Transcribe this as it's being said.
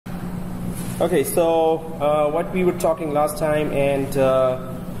Okay, so what we were talking last time, and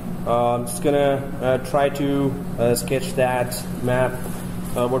I'm just gonna try to sketch that map,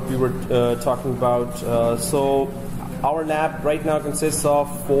 what we were talking about. So our lab right now consists of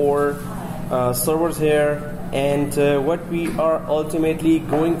 4 servers here, and what we are ultimately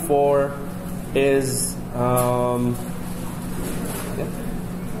going for is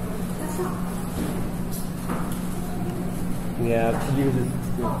yeah, use it.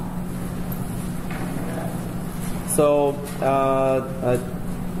 So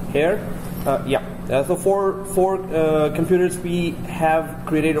here, so four computers we have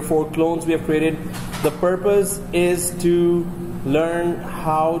created, or 4 clones we have created. The purpose is to learn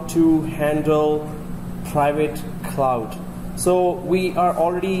how to handle private cloud. So we are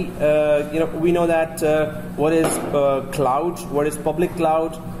already, we know that what is cloud, what is public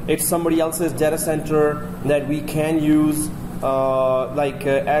cloud. It's somebody else's data center that we can use, like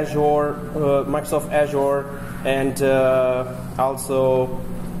Azure, Microsoft Azure, and also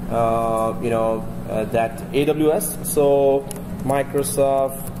that AWS. So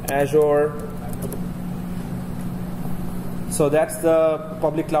Microsoft Azure. So that's the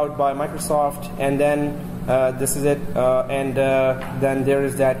public cloud by Microsoft, and then this is it, and then there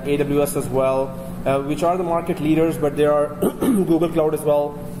is that AWS as well, which are the market leaders, but there are Google Cloud as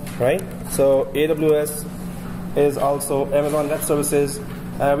well, right? So AWS is also Amazon Web Services.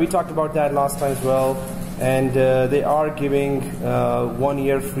 We talked about that last time as well, and they are giving 1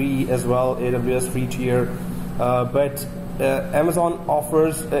 year free as well, AWS free tier, but Amazon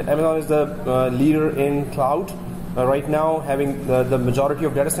is the leader in cloud right now, having the majority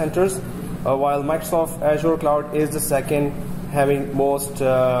of data centers, while Microsoft Azure Cloud is the second, having most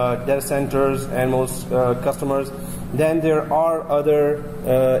data centers and most customers. Then there are other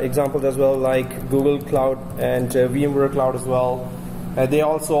examples as well, like Google Cloud and VMware Cloud as well. They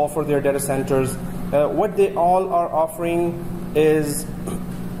also offer their data centers. What they all are offering is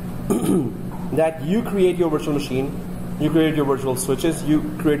that you create your virtual machine, you create your virtual switches, you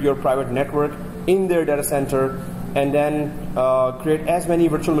create your private network in their data center, and then create as many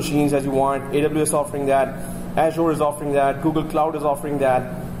virtual machines as you want. AWS is offering that, Azure is offering that, Google Cloud is offering that,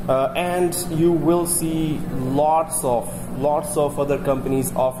 and you will see lots of other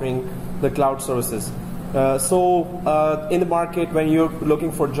companies offering the cloud services. So in the market, when you're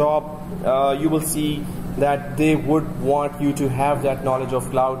looking for a job, you will see that they would want you to have that knowledge of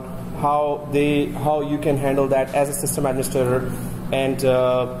cloud, how you can handle that as a system administrator, and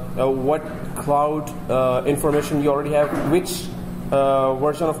what cloud information you already have, which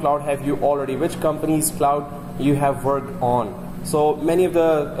version of cloud have you already, which company's cloud you have worked on. So many of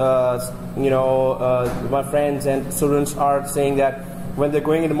the my friends and students are saying that when they're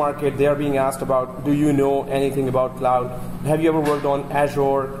going in the market, they are being asked about, do you know anything about cloud? Have you ever worked on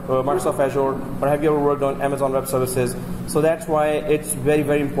Azure, Microsoft Azure, or have you ever worked on Amazon Web Services? So that's why it's very,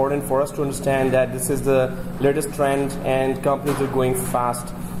 very important for us to understand that this is the latest trend and companies are going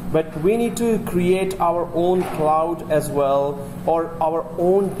fast. But we need to create our own cloud as well, or our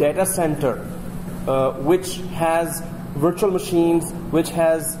own data center, which has virtual machines, which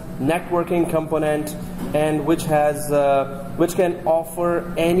has networking component, and which can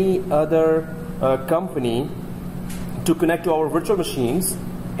offer any other company to connect to our virtual machines,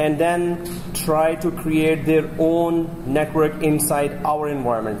 and then try to create their own network inside our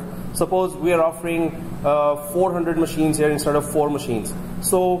environment. Suppose we are offering 400 machines here instead of 4 machines.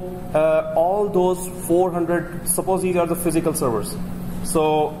 So all those 400, suppose these are the physical servers.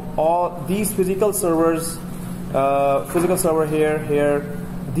 So all these physical servers, physical server here,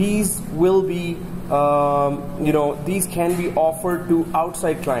 these will be, these can be offered to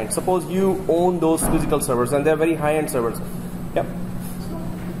outside clients. Suppose you own those physical servers, and they're very high-end servers. Yep. So,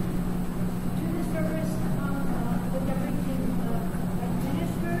 do the servers with everything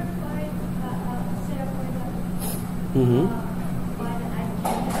administered by, set up by the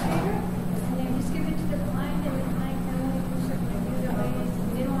administrator, and then just give it to the client, and the client can only do certain user IDs.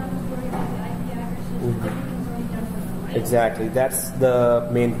 They don't have to worry about the IP addresses. Everything's already done for them, right? Exactly. That's the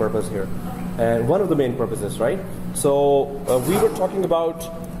main purpose here. And one of the main purposes, right? So we were talking about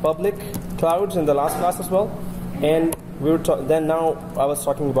public clouds in the last class as well, and we were then now I was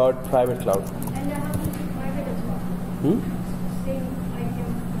talking about private cloud. And how to do private as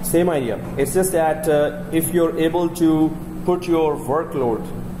well? Same idea. It's just that if you're able to put your workload.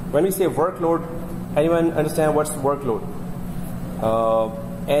 When we say workload, anyone understand what's workload?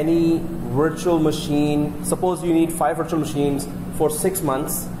 Any virtual machine. Suppose you need 5 virtual machines for 6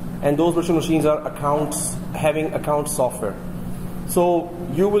 months. And those virtual machines are having account software. So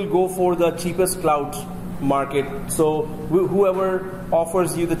you will go for the cheapest cloud market. So whoever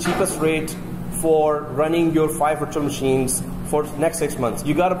offers you the cheapest rate for running your 5 virtual machines for next 6 months.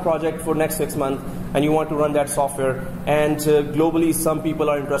 You got a project for next 6 months and you want to run that software, and globally some people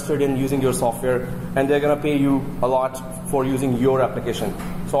are interested in using your software and they're going to pay you a lot for using your application.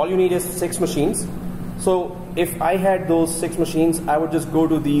 So all you need is 6 machines. So if I had those 6 machines, I would just go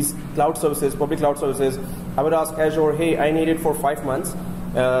to these cloud services, public cloud services. I would ask Azure, hey, I need it for 5 months,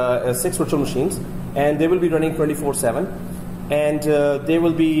 6 virtual machines, and they will be running 24/7. And they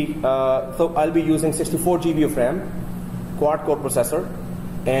will be, so I'll be using 64 GB of RAM, quad-core processor,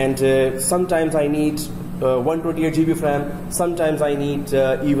 and sometimes I need 128 GB of RAM, sometimes I need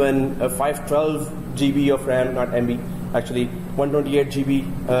even 512 GB of RAM, not MB, actually 128 GB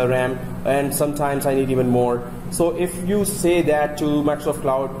RAM, and sometimes I need even more. So if you say that to Microsoft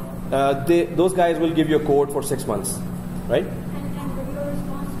Cloud, those guys will give you a code for 6 months, right?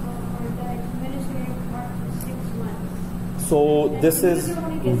 So this is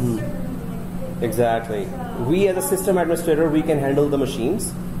exactly. We as a system administrator, we can handle the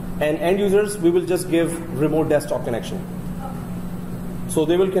machines, and end users, we will just give remote desktop connection. So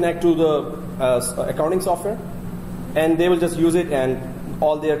they will connect to the accounting software, and they will just use it, and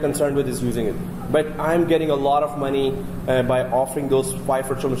all they are concerned with is using it. But I'm getting a lot of money by offering those 5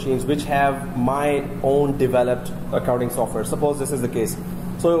 virtual machines, which have my own developed accounting software. Suppose this is the case.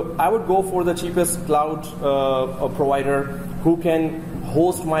 So I would go for the cheapest cloud provider who can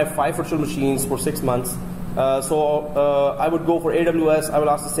host my 5 virtual machines for 6 months. I would go for AWS. I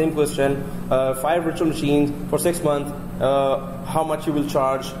will ask the same question: 5 virtual machines for 6 months. How much you will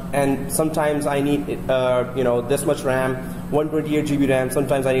charge? And sometimes I need this much RAM, 128 GB RAM.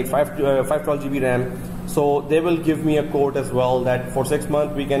 Sometimes I need 512 GB RAM. So they will give me a quote as well that for 6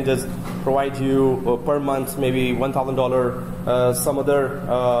 months we can just provide you per month maybe $1,000. Some other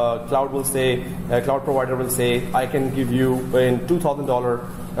cloud provider will say I can give you in $2,000.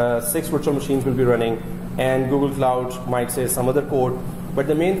 6 virtual machines will be running, and Google Cloud might say some other code. But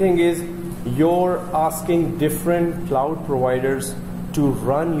the main thing is you're asking different cloud providers to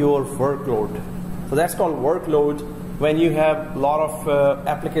run your workload. So that's called workload, when you have a lot of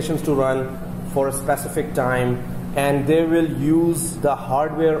applications to run for a specific time, and they will use the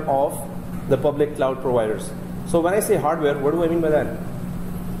hardware of the public cloud providers. So when I say hardware, what do I mean by that?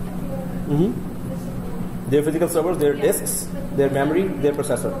 Their physical servers, their disks, their memory, their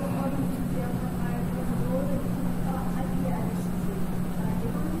processor.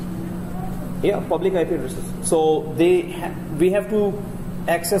 Yeah, public IP addresses. So we have to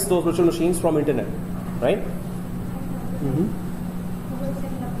access those virtual machines from internet, right?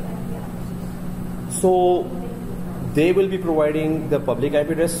 So they will be providing the public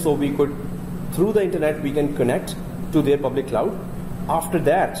IP address, so we could, through the internet, we can connect to their public cloud. After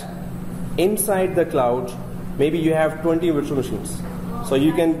that, inside the cloud, maybe you have 20 virtual machines, so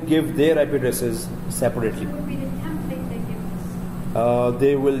you can give their IP addresses separately.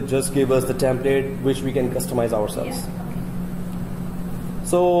 They will just give us the template which we can customize ourselves. Yeah.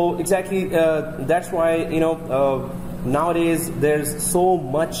 So exactly, that's why nowadays there's so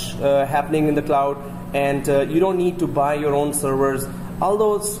much happening in the cloud, and you don't need to buy your own servers,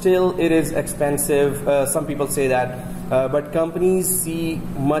 although still it is expensive. Some people say that, but companies see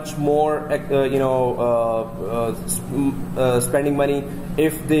much more spending money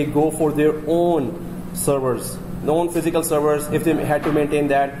if they go for their own servers, known physical servers. If they had to maintain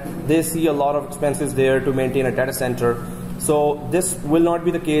that, they see a lot of expenses there to maintain a data center. So this will not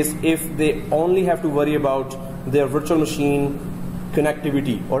be the case if they only have to worry about their virtual machine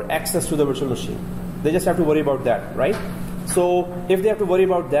connectivity or access to the virtual machine. They just have to worry about that, right? So if they have to worry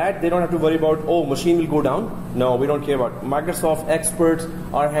about that, they don't have to worry about, oh, machine will go down. No, we don't care about it. Microsoft experts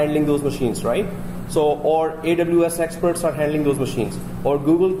are handling those machines, right? So, or AWS experts are handling those machines, or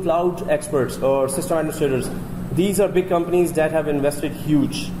Google Cloud experts or system administrators. These are big companies that have invested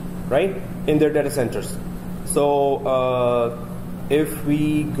huge, right, in their data centers. So if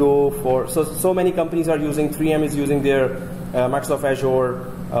we go for, so many companies are using, 3M is using their Microsoft Azure,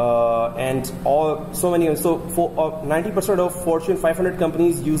 and so 90% of Fortune 500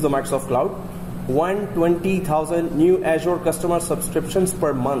 companies use the Microsoft Cloud. 120,000 new Azure customer subscriptions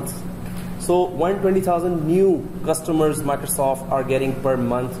per month. So 120,000 new customers Microsoft are getting per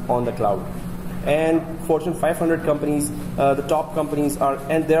month on the cloud. And Fortune 500 companies, the top companies are,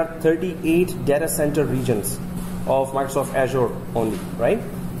 and there are 38 data center regions of Microsoft Azure only, right?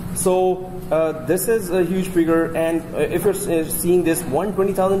 So this is a huge figure, and if you're seeing this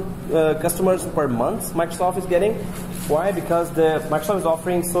 120,000 customers per month Microsoft is getting, why? Because Microsoft is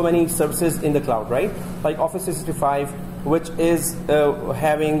offering so many services in the cloud, right? Like Office 365, which is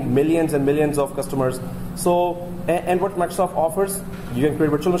having millions and millions of customers. So, and what Microsoft offers, you can create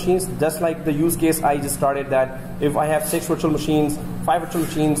virtual machines, just like the use case I just started, that if I have 6 virtual machines, 5 virtual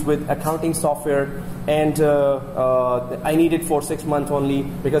machines with accounting software, and I need it for 6 months only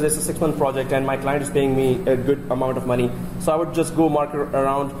because it's a 6-month project and my client is paying me a good amount of money. So I would just go market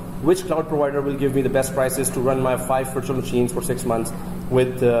around which cloud provider will give me the best prices to run my 5 virtual machines for 6 months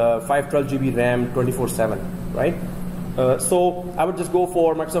with 512 GB RAM 24/7, right? So I would just go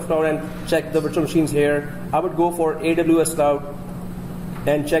for Microsoft Cloud and check the virtual machines here. I would go for AWS Cloud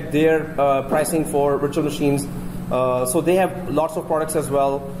and check their pricing for virtual machines. So they have lots of products as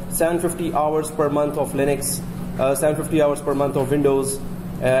well. 750 hours per month of Linux, 750 hours per month of Windows.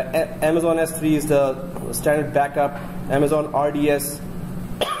 Amazon S3 is the standard backup. Amazon RDS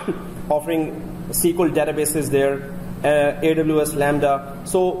offering SQL databases there. AWS Lambda.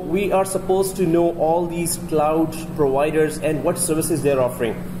 So we are supposed to know all these cloud providers and what services they're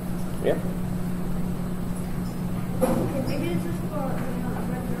offering. Yeah. Okay, maybe this is for a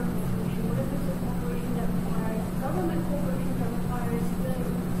regular corporation. What if it's a corporation that requires government corporation that requires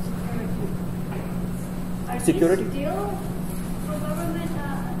the security? Are these still for government?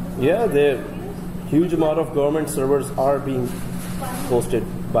 Yeah, the huge amount of government servers are being hosted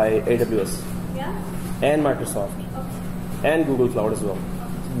by AWS. Yeah. And Microsoft. And Google Cloud as well.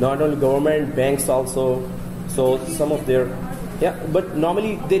 Not only government, banks also. So some of their, but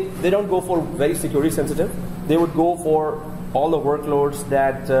normally they don't go for very security sensitive. They would go for all the workloads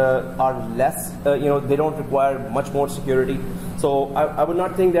that are less, they don't require much more security. So I would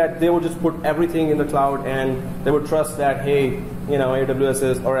not think that they would just put everything in the cloud and they would trust that, hey, AWS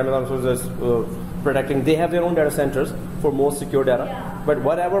is or Amazon is protecting. They have their own data centers for most secure data. But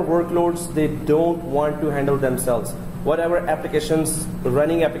whatever workloads they don't want to handle themselves, whatever applications,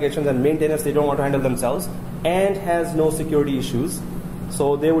 running applications and maintenance they don't want to handle themselves and has no security issues,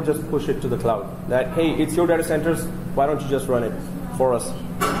 so they would just push it to the cloud. That, hey, it's your data centers, why don't you just run it for us?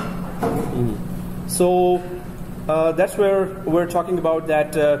 So that's where we're talking about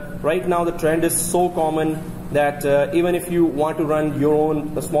that right now the trend is so common that even if you want to run your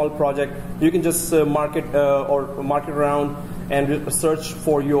own small project, you can just market around and search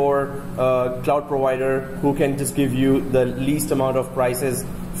for your cloud provider who can just give you the least amount of prices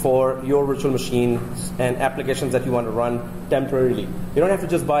for your virtual machines and applications that you want to run temporarily. You don't have to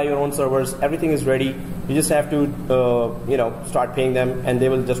just buy your own servers. Everything is ready. You just have to start paying them and they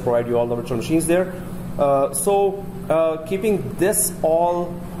will just provide you all the virtual machines there. So keeping this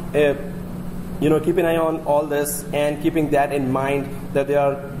all keep an eye on all this and keeping that in mind that there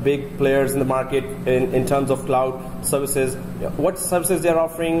are big players in the market in terms of cloud services. What services they're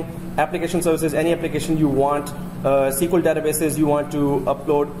offering, application services, any application you want, SQL databases you want to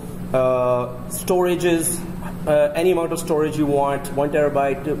upload, storages, any amount of storage you want, 1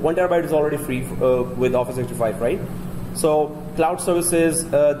 terabyte. 1 terabyte is already free with Office 365, right? So cloud services,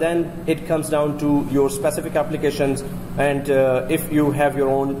 then it comes down to your specific applications and if you have your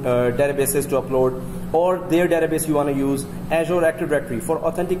own databases to upload or their database you want to use, Azure Active Directory for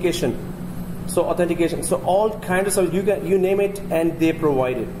authentication. So all kinds of stuff, you name it and they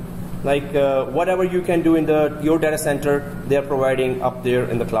provide it. Like whatever you can do in your data center, they're providing up there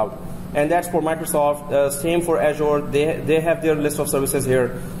in the cloud. And that's for Microsoft, same for Azure, they have their list of services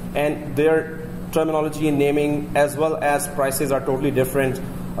here and their terminology and naming as well as prices are totally different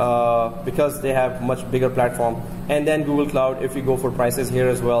because they have much bigger platform. And then Google Cloud, if you go for prices here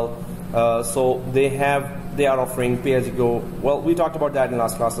as well, so they are offering pay-as-you-go. Well, we talked about that in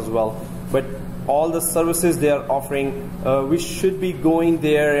last class as well. But all the services they are offering, we should be going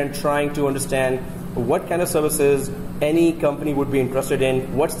there and trying to understand what kind of services any company would be interested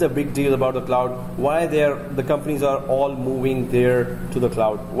in, what's the big deal about the cloud, why the companies are all moving there to the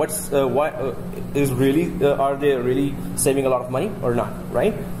cloud, are they really saving a lot of money or not,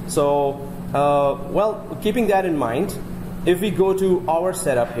 right? So, well, keeping that in mind, if we go to our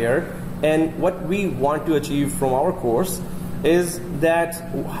setup here, and what we want to achieve from our course is that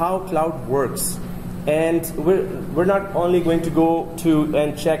how cloud works. And we're not only going to go to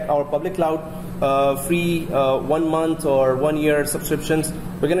and check our public cloud free 1 month or 1 year subscriptions.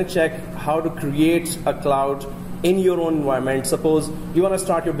 We're going to check how to create a cloud in your own environment. Suppose you want to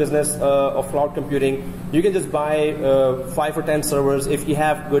start your business of cloud computing. You can just buy 5 or 10 servers if you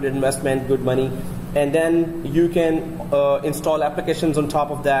have good investment, good money, and then you can install applications on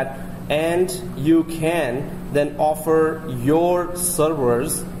top of that, and you can then offer your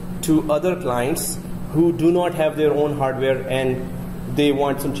servers to other clients who do not have their own hardware and they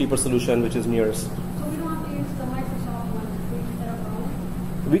want some cheaper solution which is nearest. So we don't have to use the Microsoft one, we can set up our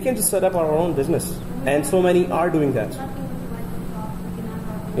own? We can just set up our own business, and so many are doing that. Nothing with Microsoft, we can have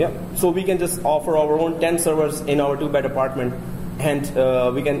our Yeah. So we can just offer our own 10 servers in our 2-bed apartment, and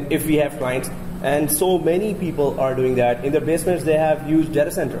we can, if we have clients. And so many people are doing that. In their basements, they have huge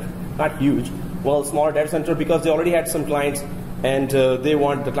data center. Not huge, well, smaller data center, because they already had some clients, and they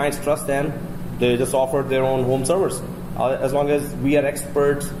want the clients to trust them. They just offer their own home servers. As long as we are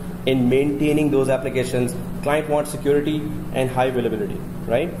experts in maintaining those applications, client wants security and high availability,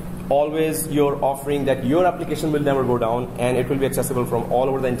 right? Always you're offering that your application will never go down, and it will be accessible from all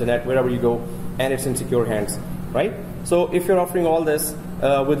over the internet, wherever you go, and it's in secure hands, right? So if you're offering all this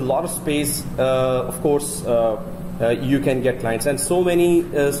with a lot of space, of course, you can get clients. And so many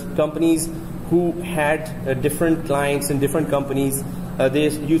companies who had different clients in different companies, they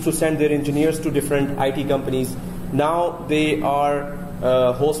used to send their engineers to different IT companies. Now they are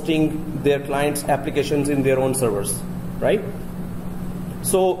hosting their clients' applications in their own servers, right?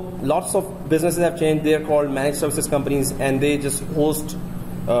 So lots of businesses have changed. They're called managed services companies, and they just host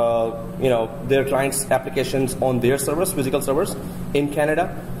their clients' applications on their servers, physical servers in Canada.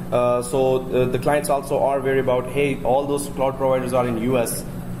 So the clients also are worried about, hey, all those cloud providers are in US,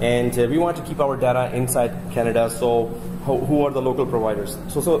 and we want to keep our data inside Canada. So who are the local providers?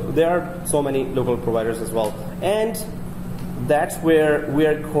 So there are so many local providers as well, and that's where we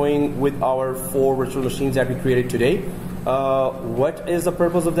are going with our 4 virtual machines that we created today. What is the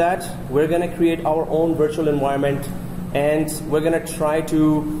purpose of that? We're going to create our own virtual environment, and we're going to try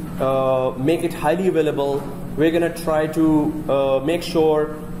to make it highly available. We're going to try to make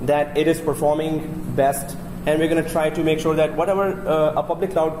sure that it is performing best, and we're going to try to make sure that whatever a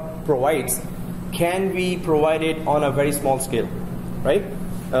public cloud provides can be provided on a very small scale, right?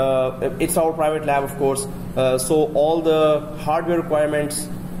 It's our private lab, of course, so all the hardware requirements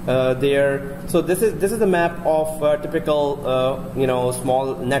there. So this is the map of a typical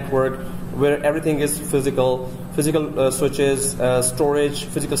small network where everything is physical switches, storage,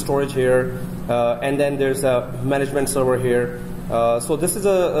 physical storage here, and then there's a management server here. So this is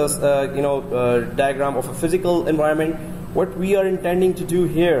a diagram of a physical environment. What we are intending to do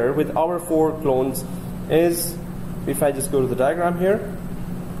here with our 4 clones is, if I just go to the diagram here,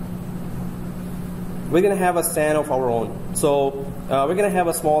 we're going to have a SAN of our own. So we're going to have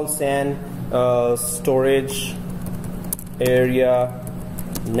a small SAN storage area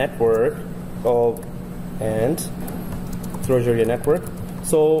network and storage area network.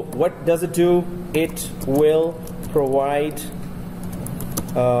 So what does it do? It will provide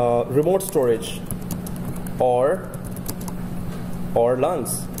remote storage or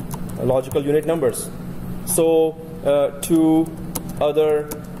LUNs, logical unit numbers, so to other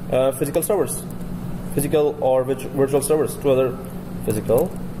physical servers, physical or virtual servers, to other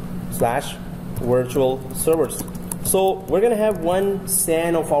physical/virtual servers. So we're going to have one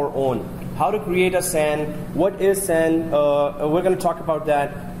SAN of our own. How to create a SAN? What is SAN? We're going to talk about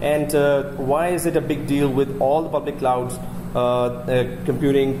that, and why is it a big deal with all the public clouds,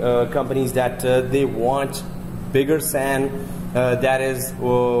 computing companies, that they want bigger SAN that is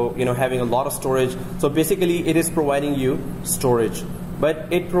having a lot of storage. So basically it is providing you storage,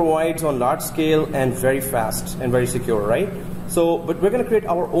 but it provides on large scale and very fast and very secure, right? So, but we're going to create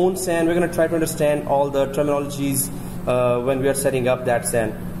our own SAN. We're going to try to understand all the terminologies when we are setting up that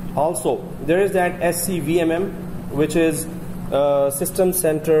SAN. Also, there is that SCVMM, which is Systems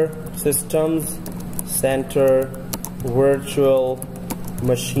Center Virtual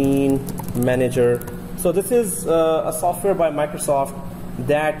Machine Manager. So this is a software by Microsoft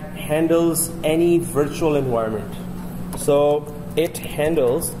that handles any virtual environment. So it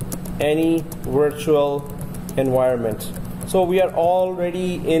handles any virtual environment. So we are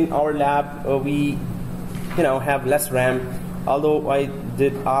already in our lab. We have less RAM. Although I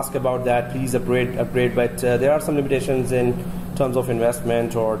did ask about that, please upgrade. But there are some limitations in terms of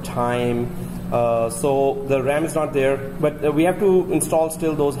investment or time. So the RAM is not there, but we have to install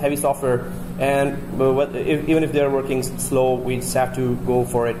still those heavy software, and even if they're working slow, we just have to go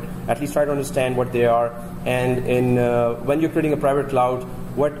for it. At least try to understand what they are, and when you're creating a private cloud,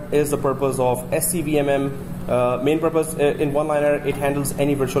 what is the purpose of SCVMM? Main purpose, in one-liner, it handles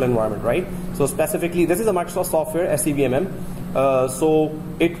any virtual environment, right? So specifically, this is a Microsoft software, SCVMM. So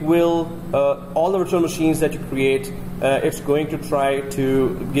it will, all the virtual machines that you create, it's going to try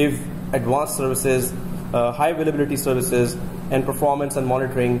to give advanced services, high availability services, and performance and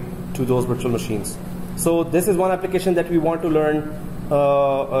monitoring to those virtual machines. So this is one application that we want to learn,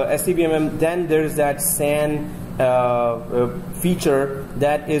 SCVMM. Then there is that SAN feature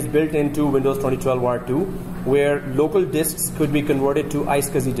that is built into Windows 2012 R2, where local disks could be converted to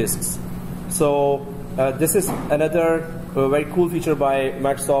iSCSI disks. So this is another very cool feature by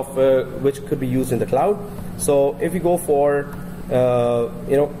Microsoft, which could be used in the cloud. So if you go for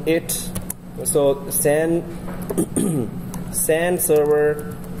So SAN SAN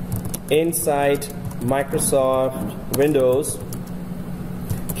server inside Microsoft Windows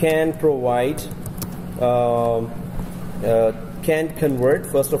can provide, can convert,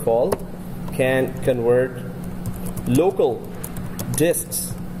 first of all, can convert local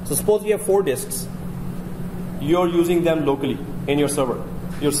disks. So suppose you have 4 disks, you're using them locally in your server,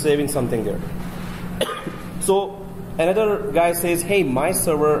 you're saving something there. So another guy says, hey, my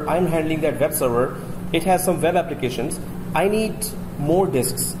server, I'm handling that web server, it has some web applications, I need more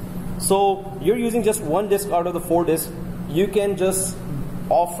disks. So you're using just 1 disk out of the 4 disks, you can just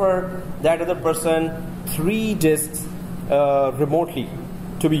offer that other person 3 disks remotely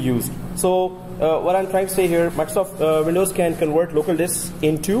to be used. So what I'm trying to say here, Microsoft Windows can convert local disks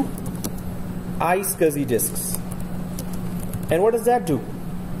into iSCSI disks. And what does that do?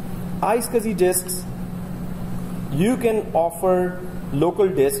 iSCSI disks, you can offer local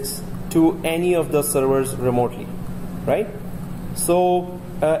disks to any of the servers remotely, right? So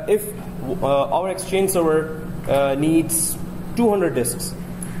if our Exchange server needs 200 disks,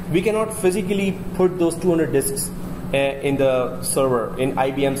 we cannot physically put those 200 disks in the server, in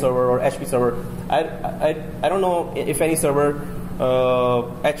IBM server or HP server. I don't know if any server,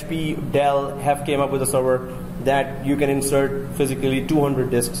 HP, Dell have came up with a server that you can insert physically 200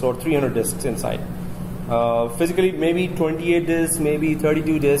 disks or 300 disks inside. Physically maybe 28 disks, maybe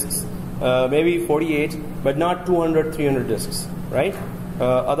 32 disks, maybe 48, but not 200, 300 disks, right?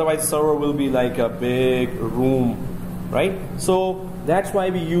 Otherwise the server will be like a big room, right? So that's why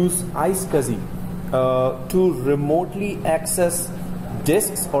we use iSCSI to remotely access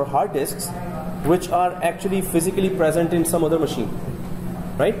disks or hard disks which are actually physically present in some other machine,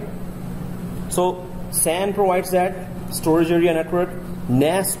 right? So SAN provides that, storage area network.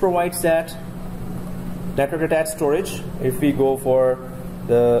 NAS provides that, network attached storage. If we go for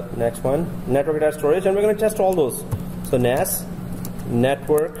the next one, network attached storage, and we're going to test all those. So NAS,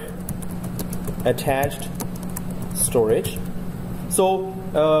 network attached storage. So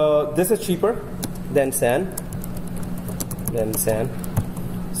this is cheaper than SAN.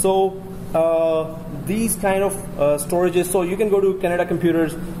 So these kind of storages, so you can go to Canada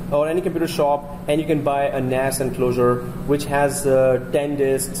Computers or any computer shop and you can buy a NAS enclosure which has 10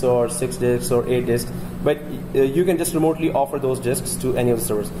 disks or 6 disks or 8 disks, but you can just remotely offer those disks to any of the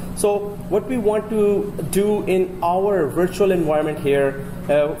servers. So what we want to do in our virtual environment here,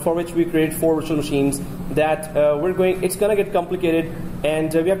 for which we create 4 virtual machines, that it's going to get complicated,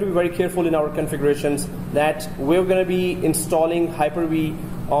 and we have to be very careful in our configurations that we're going to be installing Hyper-V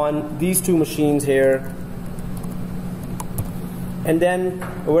on these 2 machines here, and then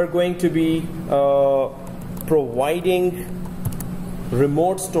we're going to be providing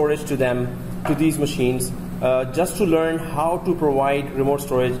remote storage to them, to these machines, just to learn how to provide remote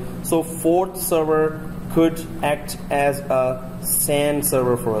storage. So 4th server could act as a SAN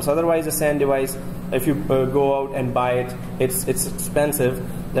server for us. Otherwise a SAN device, if you go out and buy it, it's expensive,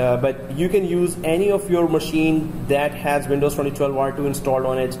 but you can use any of your machine that has Windows 2012 R2 installed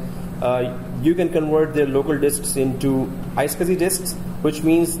on it. You can convert their local disks into iSCSI disks, which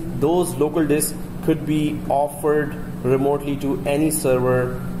means those local disks could be offered remotely to any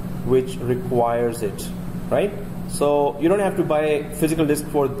server which requires it, right? So you don't have to buy physical disk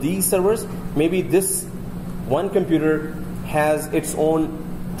for these servers. Maybe this one computer has its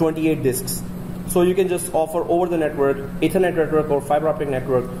own 28 disks. So you can just offer over the network, Ethernet network or fiber optic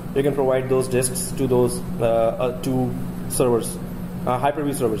network, you can provide those disks to those 2 servers,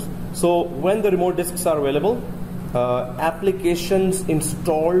 Hyper-V servers. So when the remote disks are available, applications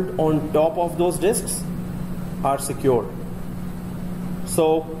installed on top of those disks are secure.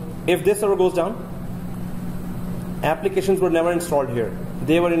 So if this server goes down, applications were never installed here.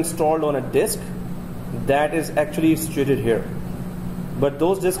 They were installed on a disk that is actually situated here. But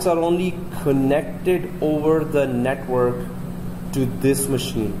those disks are only connected over the network to this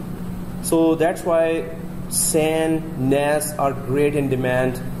machine. So that's why SAN, NAS are great in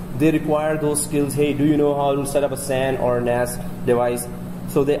demand. They require those skills. Hey, do you know how to set up a SAN or a NAS device?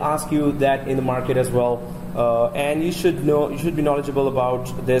 So they ask you that in the market as well. And you should know, you should be knowledgeable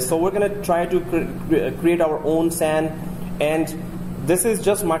about this. So we're going to try to create our own SAN, and this is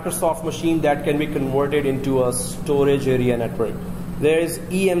just Microsoft machine that can be converted into a storage area network. There is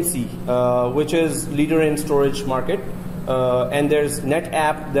EMC, which is leader in storage market, and there's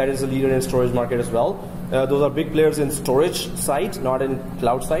NetApp that is a leader in storage market as well. Those are big players in storage side, not in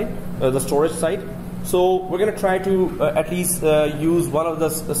cloud side, the storage side. So we're going to try to at least use one of the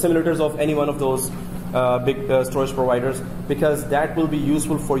simulators of any one of those big storage providers, because that will be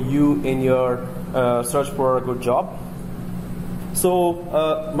useful for you in your search for a good job. So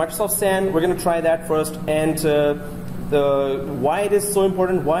Microsoft SAN, we're going to try that first, and why it is so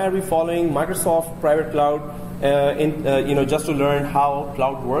important. Why are we following Microsoft Private Cloud? Just to learn how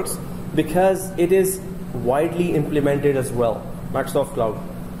cloud works, because it is widely implemented as well. Microsoft Cloud.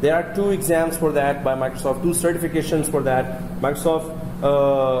 There are 2 exams for that by Microsoft, 2 certifications for that. Microsoft,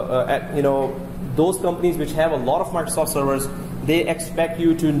 those companies which have a lot of Microsoft servers, they expect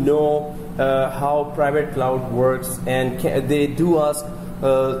you to know how private cloud works, and they do ask,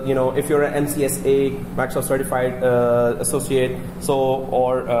 if you're an MCSA, Microsoft Certified Associate,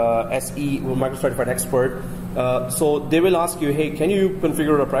 or SE, Microsoft Certified Expert, so they will ask you, hey, can you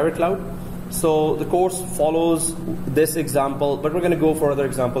configure a private cloud? So the course follows this example, but we're going to go for other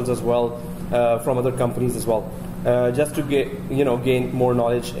examples as well from other companies as well, just to gain more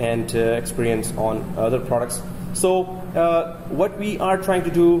knowledge and experience on other products. So what we are trying to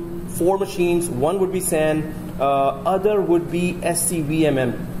do, 4 machines, one would be SAN, other would be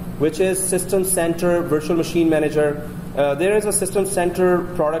SCVMM, which is System Center Virtual Machine Manager. There is a System Center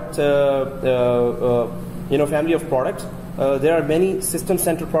product, family of products. There are many System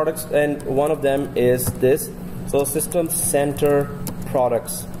Center products, and one of them is this. So System Center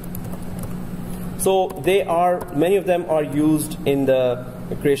products. So many of them are used in the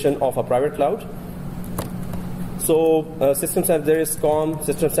creation of a private cloud. So System Center, there is COM,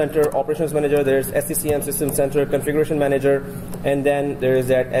 System Center Operations Manager, there is SCCM, System Center Configuration Manager, and then there is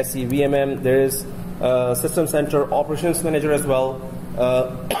that SCVMM, there is System Center Operations Manager as well.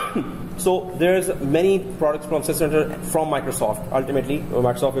 So there's many products from System Center from Microsoft. Ultimately,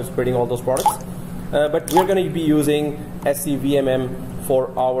 Microsoft is creating all those products. But we're going to be using SCVMM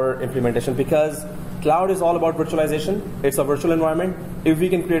for our implementation, because cloud is all about virtualization. It's a virtual environment. If we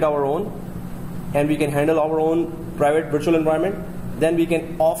can create our own, and we can handle our own private virtual environment, then we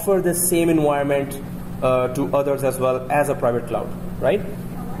can offer the same environment to others as well as a private cloud, right?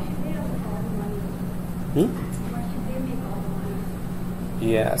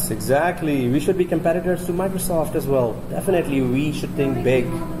 Yes, exactly. We should be competitors to Microsoft as well. Definitely, we should think big.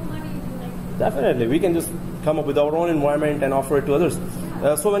 Definitely, we can just come up with our own environment and offer it to others.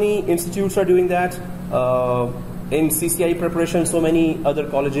 So many institutes are doing that. In CCIE preparation, so many other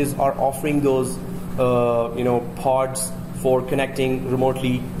colleges are offering those, pods for connecting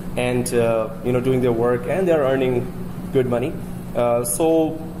remotely and doing their work, and they're earning good money. It's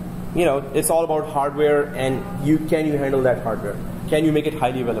all about hardware, and can you handle that hardware? Can you make it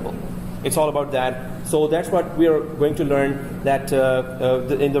highly available? It's all about that. So that's what we are going to learn, that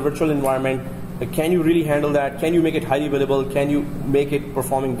in the virtual environment, can you really handle that? Can you make it highly available? Can you make it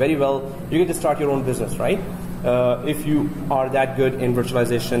performing very well? You can just start your own business, right? If you are that good in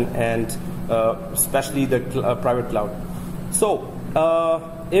virtualization, and especially the private cloud. So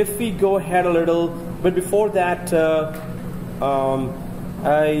if we go ahead a little, but before that,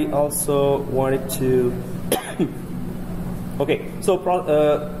 I also wanted to okay, so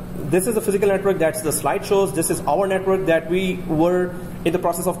this is the physical network. That's the slide shows. This is our network that we were in the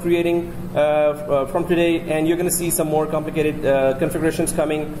process of creating from today, and you're going to see some more complicated configurations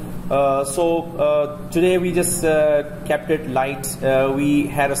coming. Today we just kept it light. We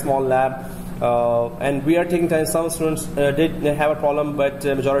had a small lab, and we are taking time. Some students did have a problem, but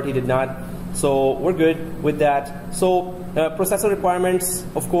majority did not. So we're good with that. So processor requirements,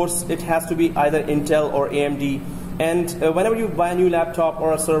 of course, it has to be either Intel or AMD. And whenever you buy a new laptop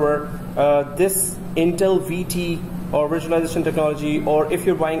or a server, this Intel VT or virtualization technology, or if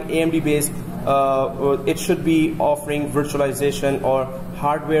you're buying AMD based, it should be offering virtualization, or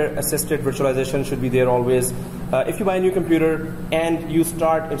hardware assisted virtualization should be there always. If you buy a new computer and you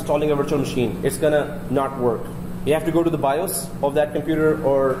start installing a virtual machine, it's gonna not work. You have to go to the BIOS of that computer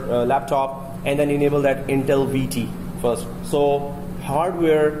or laptop and then enable that Intel VT first. So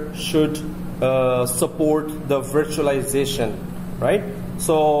hardware should support the virtualization, right?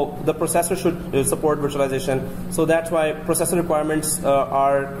 So the processor should support virtualization. So that's why processor requirements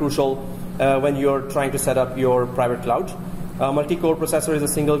are crucial when you're trying to set up your private cloud. Multi-core processor is a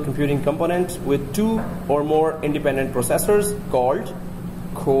single computing component with 2 or more independent processors called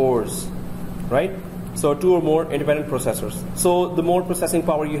cores, right? So 2 or more independent processors. So the more processing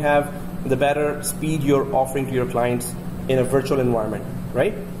power you have, the better speed you're offering to your clients in a virtual environment,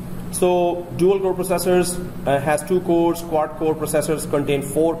 right? So dual core processors has 2 cores, quad core processors contain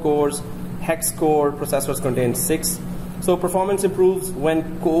 4 cores, hex core processors contain 6. So performance improves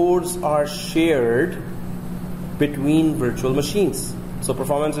when cores are shared between virtual machines. So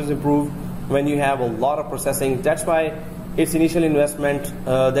performance is improved when you have a lot of processing. That's why it's initial investment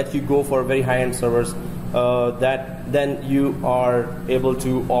that you go for very high-end servers, that then you are able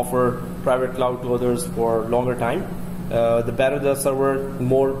to offer private cloud to others for longer time. the better the server,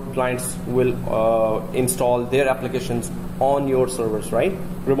 more clients will install their applications on your servers, right,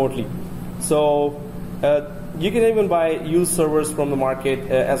 remotely. So you can even buy used servers from the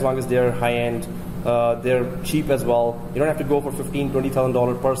market as long as they're high-end. They're cheap as well. You don't have to go for $15,000,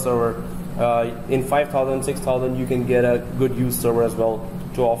 $20,000 per server. In $5,000, $6,000, you can get a good used server as well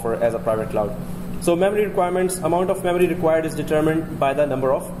to offer as a private cloud. So memory requirements, amount of memory required is determined by the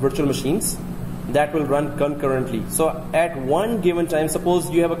number of virtual machines that will run concurrently. So at one given time, suppose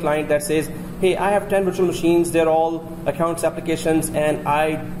you have a client that says, hey, I have 10 virtual machines, they're all accounts applications, and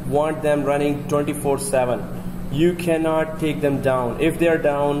I want them running 24/7. You cannot take them down. If they're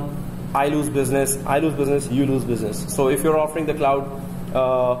down, I lose business, you lose business. So if you're offering the cloud,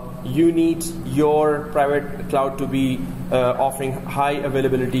 you need your private cloud to be offering high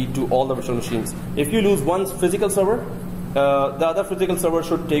availability to all the virtual machines. If you lose one physical server, the other physical server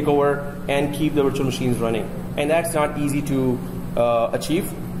should take over and keep the virtual machines running. And that's not easy to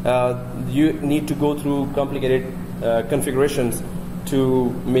achieve. You need to go through complicated configurations to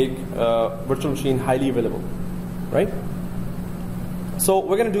make virtual machine highly available, right? So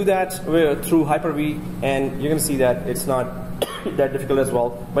we're going to do that through Hyper-V, and you're going to see that it's not that difficult as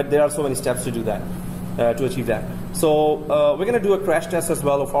well, but there are so many steps to do that, to achieve that. So we're going to do a crash test as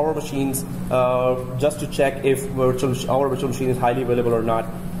well of our machines, just to check if our virtual machine is highly available or not.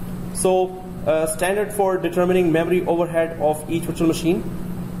 So standard for determining memory overhead of each virtual machine.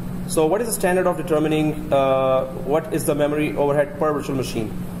 So what is the standard of determining what is the memory overhead per virtual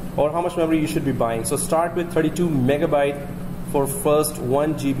machine, or how much memory you should be buying? So start with 32 megabyte for first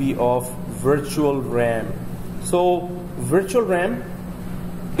 1 GB of virtual RAM. So virtual RAM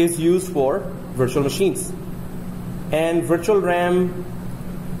is used for virtual machines, and virtual RAM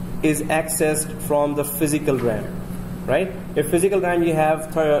is accessed from the physical RAM, right? If physical RAM you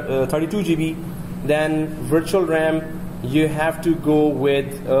have 32 GB, then virtual RAM you have to go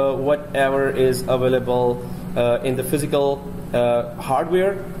with whatever is available in the physical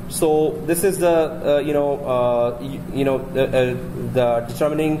hardware. So this is the the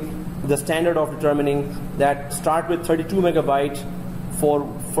determining the standard of determining that start with 32 megabyte for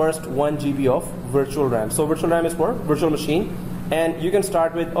first 1 GB of virtual RAM. So virtual RAM is for virtual machine, and you can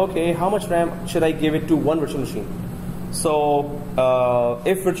start with, okay, how much RAM should I give it to one virtual machine? So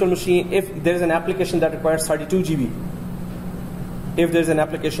if there's an application that requires 32 GB, if there's an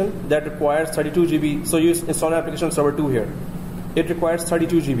application that requires 32 GB, so you install an application on server 2 here, it requires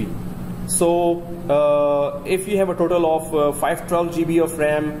 32 GB. So if you have a total of 512 GB of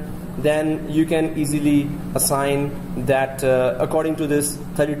RAM, then you can easily assign that according to this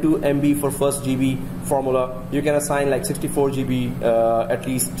 32 MB for first GB formula, you can assign like 64 GB at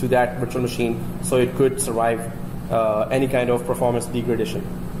least to that virtual machine, so it could survive any kind of performance degradation.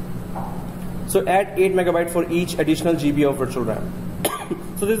 So add 8 megabyte for each additional GB of virtual RAM.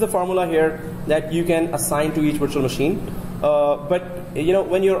 So this is the formula here that you can assign to each virtual machine. But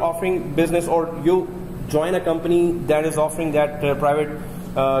when you're offering business, or you join a company that is offering that private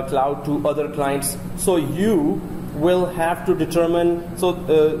cloud to other clients, so you will have to determine. So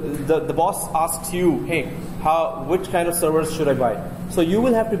the boss asks you, hey, which kind of servers should I buy? So you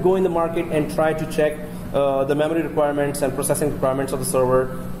will have to go in the market and try to check the memory requirements and processing requirements of the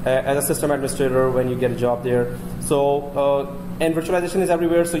server as a system administrator when you get a job there. So and virtualization is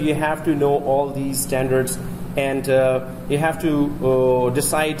everywhere, so you have to know all these standards, and you have to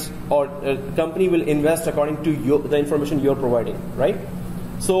decide, or a company will invest according to the information you're providing, right?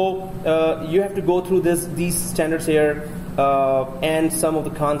 So you have to go through these standards here and some of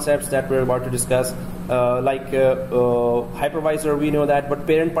the concepts that we're about to discuss, like hypervisor, we know that, but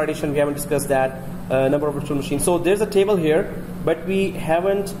parent partition, we haven't discussed that, number of virtual machines. So there's a table here, but we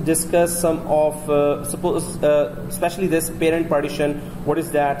haven't discussed some of, especially this parent partition, what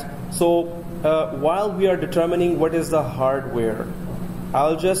is that? So while we are determining what is the hardware,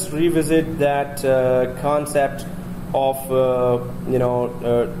 I'll just revisit that concept of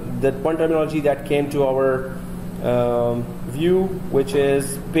that one terminology that came to our view, which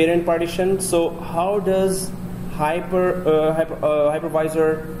is parent partition. So how does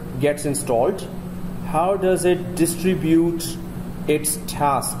hypervisor gets installed? How does it distribute its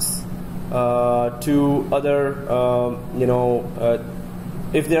tasks to other,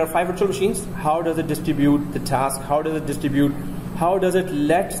 if there are 5 virtual machines, how does it distribute the task? How does it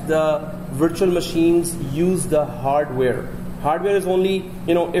let the virtual machines use the hardware? Hardware is only,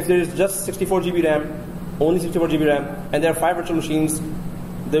 if there is just 64 GB RAM, only 64 GB RAM, and there are 5 virtual machines,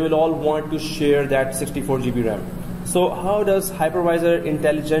 they will all want to share that 64 GB RAM. So how does hypervisor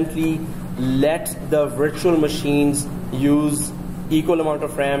intelligently let the virtual machines use equal amount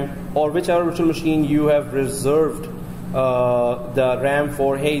of RAM, or whichever virtual machine you have reserved the RAM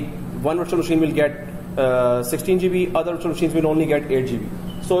for, hey, one virtual machine will get 16 GB, other virtual machines will only get 8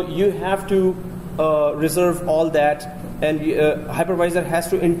 GB. So you have to reserve all that, and hypervisor has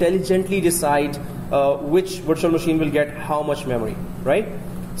to intelligently decide which virtual machine will get how much memory, right?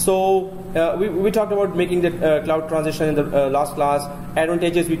 So we talked about making the cloud transition in the last class.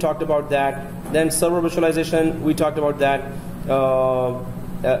 Advantages, we talked about that. Then server virtualization, we talked about that.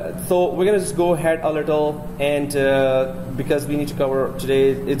 So we're going to just go ahead a little, and because we need to cover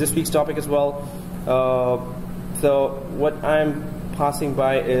today this week's topic as well. So what I'm passing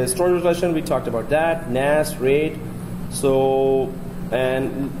by is storage virtualization. We talked about that. NAS, RAID. So,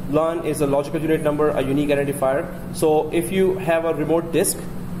 and LUN is a logical unit number, a unique identifier. So if you have a remote disk,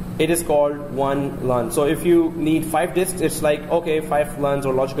 it is called one LUN. So if you need 5 disks, it's like, okay, 5 LUNs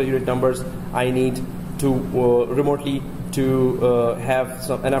or logical unit numbers I need to remotely to have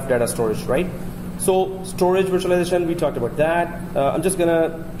enough data storage, right? So storage virtualization, we talked about that. I'm just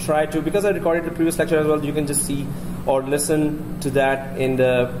gonna try to, because I recorded the previous lecture as well, you can just see or listen to that in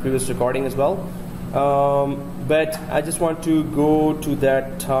the previous recording as well. But I just want to go to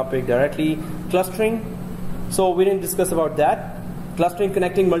that topic directly. Clustering. So we didn't discuss about that. Clustering,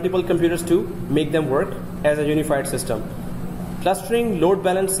 connecting multiple computers to make them work as a unified system. Clustering, load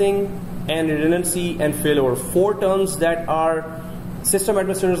balancing, and redundancy and failover. 4 terms that our system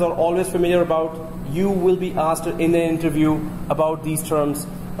administrators are always familiar about. You will be asked in an interview about these terms.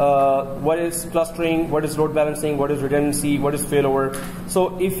 What is clustering, what is load balancing, what is redundancy, what is failover.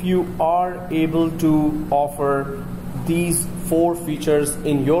 So if you are able to offer these 4 features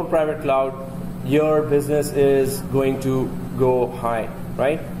in your private cloud, your business is going to go high,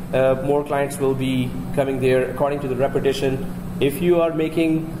 right? More clients will be coming there according to the repetition. If you are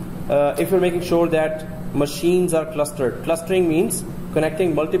making, if you're making sure that machines are clustered, clustering means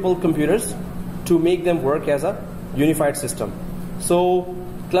connecting multiple computers to make them work as a unified system. So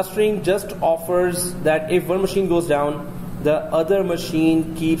clustering just offers that if one machine goes down, the other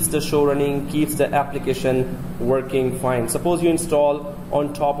machine keeps the show running, keeps the application working fine. Suppose you install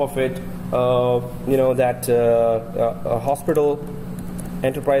on top of it, you know, that a hospital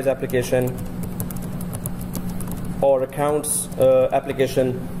enterprise application or accounts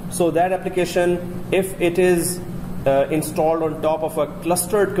application. So that application, if it is installed on top of a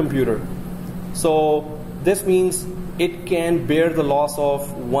clustered computer, so this means it can bear the loss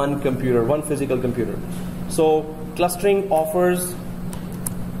of one computer, one physical computer. So clustering offers,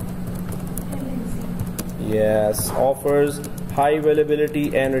 yes, offers high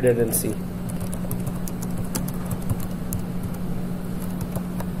availability and redundancy.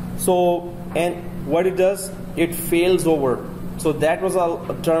 So, and what it does, it fails over. So that was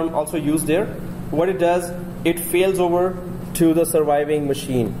a term also used there. What it does, it fails over to the surviving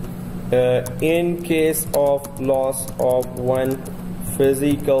machine. In case of loss of one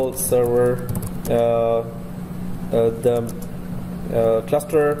physical server, the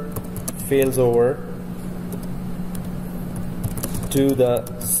cluster fails over to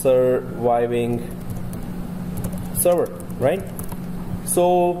the surviving server, right?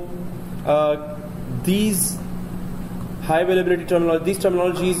 So these high availability terminology, these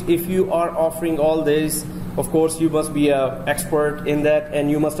terminologies, if you are offering all these, of course you must be an expert in that and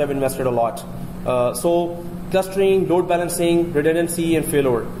you must have invested a lot. So clustering, load balancing, redundancy, and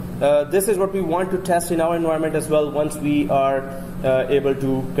failover. This is what we want to test in our environment as well once we are able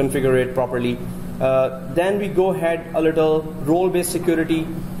to configure it properly. Then we go ahead a little, role-based security.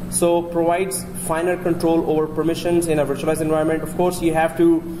 So provides finer control over permissions in a virtualized environment. Of course, you have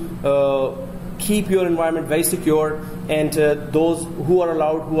to keep your environment very secure, and those who are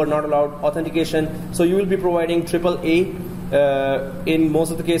allowed, who are not allowed, authentication. So you will be providing AAA in most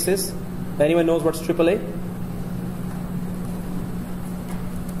of the cases. Anyone knows what's AAA?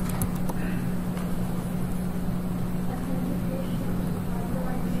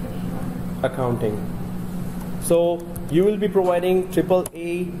 Accounting. So you will be providing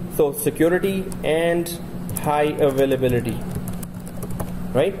AAA, so security and high availability,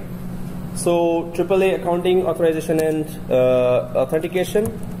 right? So AAA, accounting, authorization, and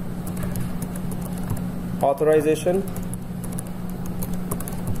authentication, authorization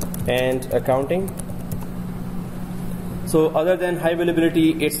and accounting. So other than high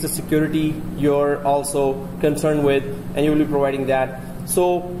availability, it's the security you're also concerned with, and you will be providing that.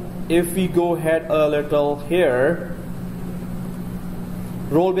 So if we go ahead a little here,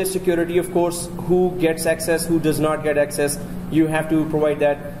 role-based security, of course, who gets access, who does not get access, you have to provide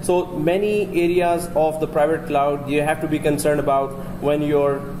that. So many areas of the private cloud you have to be concerned about when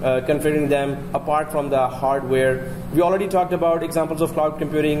you're configuring them apart from the hardware. We already talked about examples of cloud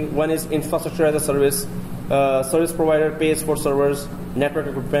computing. One is infrastructure as a service. Service provider pays for servers, network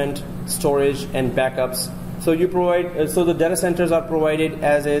equipment, storage, and backups. So you provide, so the data centers are provided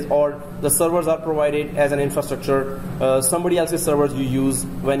as is, or the servers are provided as an infrastructure. Somebody else's servers you use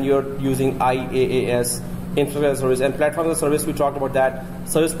when you're using IaaS, infrastructure as a service, and platform as a service. We talked about that.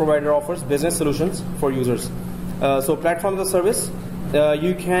 Service provider offers business solutions for users. So platform as a service,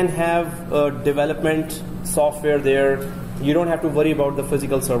 you can have development software there. You don't have to worry about the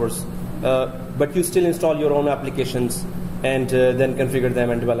physical servers, but you still install your own applications and then configure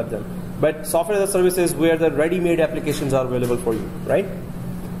them and develop them. But software as a service is where the ready-made applications are available for you, right?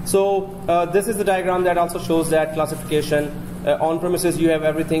 So this is the diagram that also shows that classification. On-premises, you have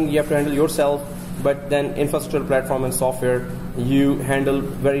everything you have to handle yourself, but then infrastructure, platform, and software, you handle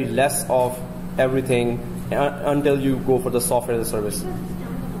very less of everything until you go for the software as a service.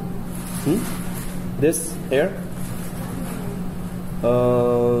 This here?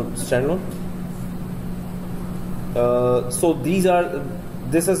 Standalone. So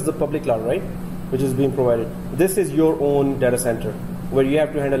this is the public cloud, right? Which is being provided. This is your own data center where you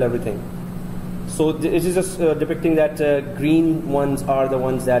have to handle everything. So it is just depicting that green ones are the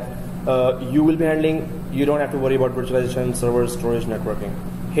ones that you will be handling. You don't have to worry about virtualization, servers, storage, networking.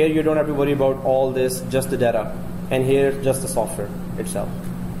 Here you don't have to worry about all this, just the data. And here just the software itself,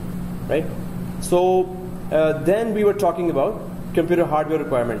 right? So then we were talking about computer hardware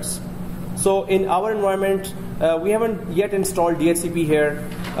requirements. So in our environment, we haven't yet installed DHCP here.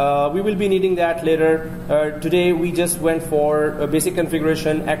 We will be needing that later. Today we just went for a basic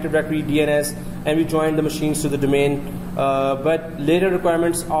configuration, Active Directory, DNS, and we joined the machines to the domain. But later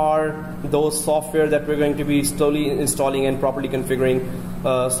requirements are those software that we're going to be slowly installing and properly configuring.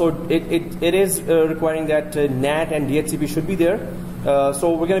 So it is requiring that NAT and DHCP should be there.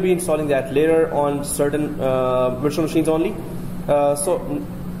 So we're going to be installing that later on certain virtual machines only.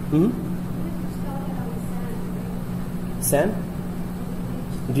 SAN?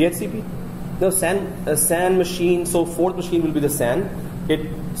 DHCP? No, SAN machine, so fourth machine will be the SAN.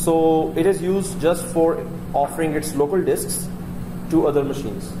 So it is used just for offering its local disks to other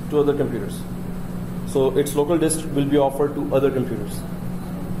machines, to other computers. So its local disk will be offered to other computers.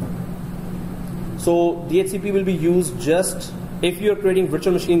 So DHCP will be used just if you're creating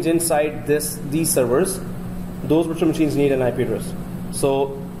virtual machines inside these servers. Those virtual machines need an IP address.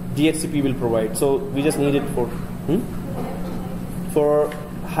 So DHCP will provide. So we just need it for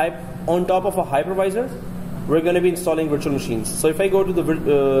on top of a hypervisor. We're going to be installing virtual machines. So if I go to the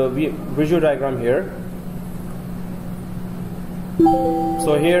visual diagram here,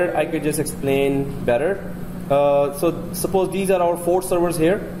 so here I could just explain better. So suppose these are our 4 servers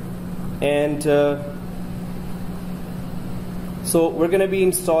here, and so we're going to be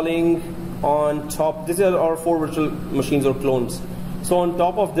installing on top. These are our 4 virtual machines or clones. So on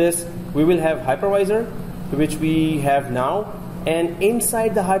top of this, we will have hypervisor, which we have now, and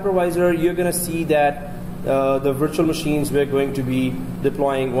inside the hypervisor, you're going to see that the virtual machines we're going to be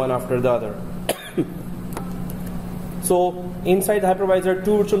deploying one after the other. So inside the hypervisor,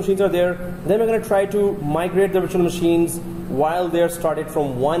 2 virtual machines are there. Then we're going to try to migrate the virtual machines while they're started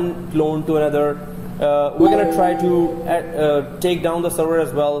from one clone to another. We're going to try to take down the server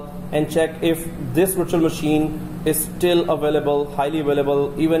as well and check if this virtual machine is still available, highly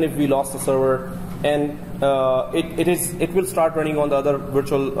available, even if we lost the server. And it will start running on the other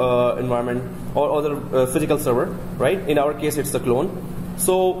virtual environment or other physical server, right? In our case, it's the clone.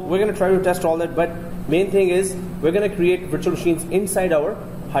 So we're going to try to test all that, but main thing is we're going to create virtual machines inside our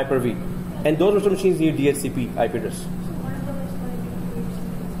Hyper-V, and those virtual machines need DHCP IP address.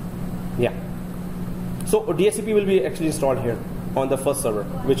 Yeah. So DHCP will be actually installed here on the first server,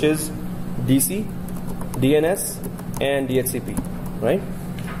 which is DC, DNS, and DHCP, right?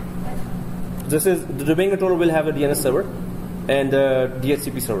 This is the domain controller will have a DNS server and a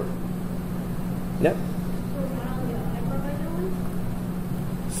DHCP server. Yeah.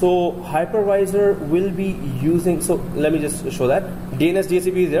 So hypervisor will be using. So let me just show that DNS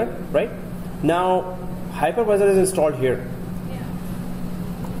DHCP is there, right? Now hypervisor is installed here.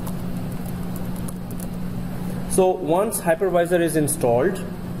 So once hypervisor is installed,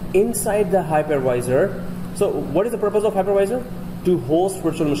 inside the hypervisor, so what is the purpose of hypervisor? To host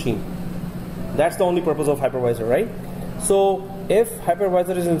virtual machine. That's the only purpose of hypervisor, right? So if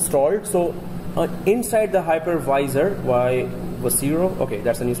hypervisor is installed, so inside the hypervisor, y was 0, okay,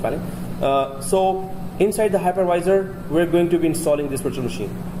 that's a new spelling. So inside the hypervisor, we're going to be installing this virtual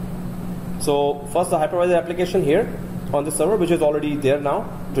machine. So first the hypervisor application here on the server, which is already there now,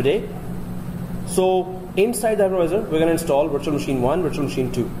 today. So inside the hypervisor, we're going to install virtual machine 1, virtual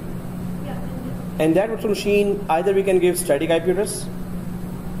machine 2. And that virtual machine, either we can give static IP address,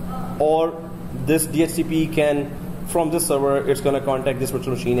 or this DHCP can, from this server, it's going to contact this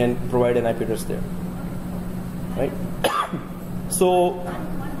virtual machine and provide an IP address there, right? So,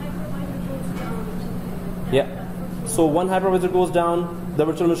 yeah. So one hypervisor goes down, the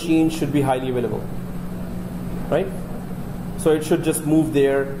virtual machine should be highly available, right? So it should just move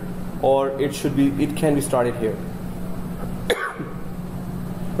there, or it can be started here,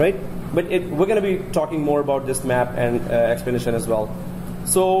 right? But we're going to be talking more about this map and explanation as well.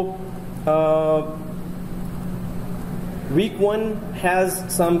 So week 1 has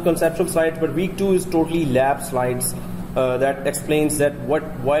some conceptual slides, but week 2 is totally lab slides that explains that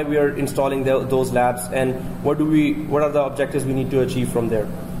why we are installing those labs and what are the objectives we need to achieve from there,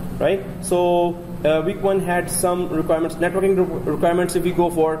 right? So week 1 had some requirements, networking requirements. If we go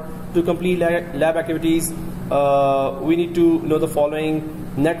for to complete lab activities, we need to know the following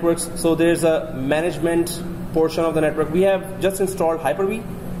networks. So there's a management portion of the network. We have just installed Hyper-V,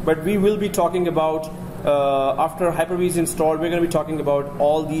 but we will be talking about after Hyper-V is installed, we're going to be talking about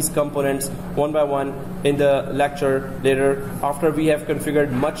all these components one by one in the lecture later, after we have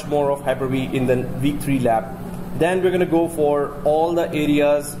configured much more of Hyper-V in the week 3 lab. Then we're going to go for all the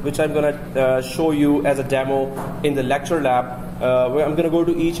areas which I'm going to show you as a demo in the lecture lab, where I'm going to go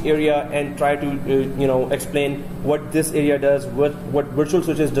to each area and try to explain what this area does, what virtual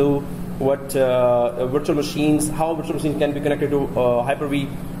switches do, what virtual machines, how virtual machines can be connected to Hyper-V.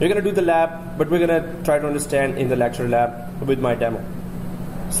 We're going to do the lab, but we're going to try to understand in the lecture lab with my demo.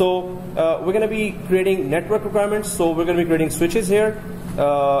 So we're going to be creating network requirements. So we're going to be creating switches here.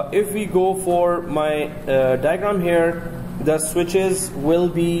 If we go for my diagram here, the switches will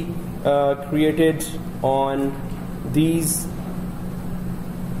be created on these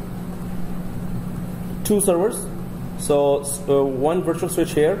 2 servers. So one virtual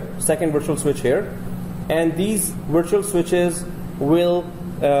switch here, second virtual switch here, and these virtual switches will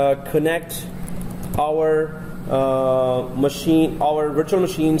connect our virtual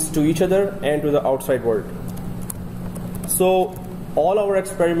machines to each other and to the outside world. So all our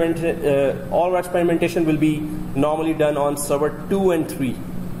experimentation will be normally done on server 2 and 3,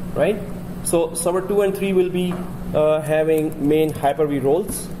 right? So server 2 and 3 will be having main Hyper-V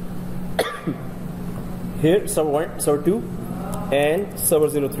roles. Here, server 1, server 2, and server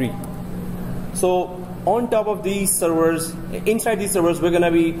 03. So on top of these servers, inside these servers, we're going to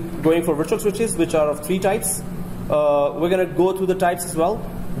be going for virtual switches, which are of 3 types. We're going to go through the types as well.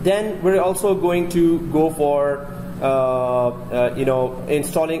 Then we're also going to go for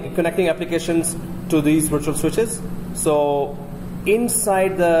connecting applications to these virtual switches. So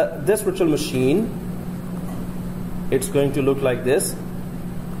inside this virtual machine, it's going to look like this.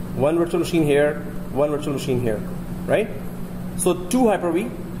 One virtual machine here, one virtual machine here, right? So 2 Hyper-V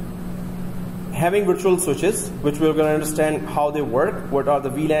having virtual switches, which we're going to understand how they work, what are the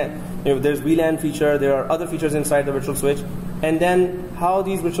VLAN, there's VLAN feature, there are other features inside the virtual switch, and then how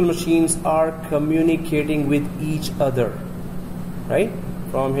these virtual machines are communicating with each other, right?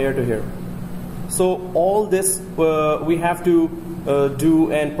 From here to here. So all this we have to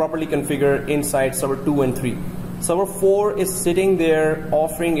do and properly configure inside server 2 and 3. Server 4 is sitting there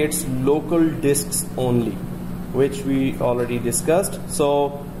offering its local disks only, which we already discussed.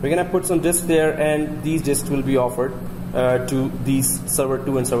 So we're going to put some disks there, and these disks will be offered to these server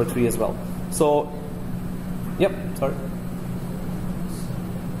 2 and server 3 as well. So, yep, sorry.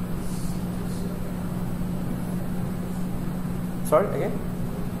 Sorry, again?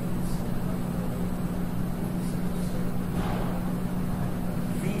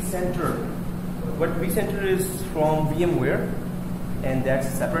 vCenter. But vCenter is from VMware, and that's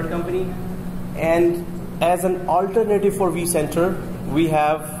a separate company. And as an alternative for vCenter, we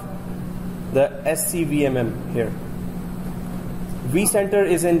have the SCVMM here. vCenter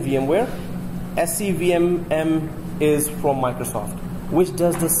is in VMware. SCVMM is from Microsoft, which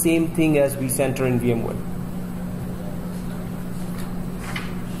does the same thing as vCenter in VMware.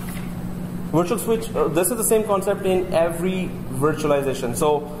 Virtual switch, this is the same concept in every virtualization.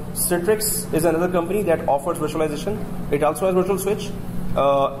 So Citrix is another company that offers virtualization. It also has virtual switch.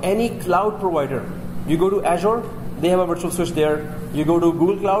 Any cloud provider, you go to Azure, they have a virtual switch there. You go to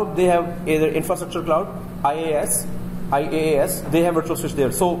Google Cloud, they have either infrastructure cloud, IaaS, they have virtual switch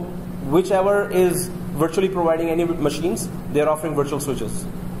there. So whichever is virtually providing any machines, they're offering virtual switches.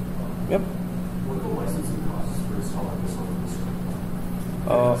 Yep. What are the licensing costs for installing this on this?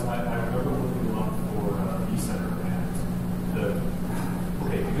 I remember looking up for vCenter, and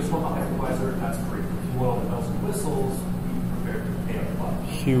okay, if you just want the hypervisor, that's great. If you want all the bells and whistles, be prepared to pay up a lot.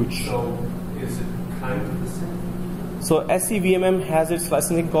 Huge. So is it kind of the same? So SCVMM has its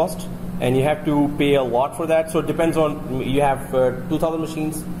licensing cost, and you have to pay a lot for that. So it depends on, you have 2,000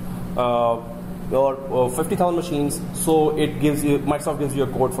 machines. or 50,000 machines, so it gives you, Microsoft gives you a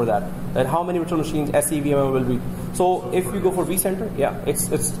code for that. And how many virtual machines SCVM will be. So if you go for vCenter, yeah, it's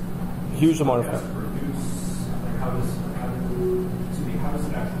huge amount of time. How does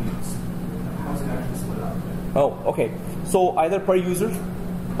it actually split up? Oh, okay. So either per user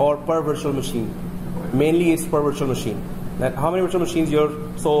or per virtual machine. Mainly it's per virtual machine. That how many virtual machines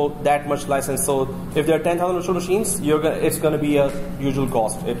so that much license. So if there are 10,000 virtual machines, it's going to be a usual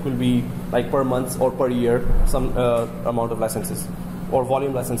cost. It will be like per month or per year some amount of licenses or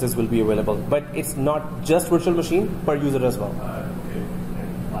volume licenses will be available. But it's not just virtual machine, per user as well. Okay.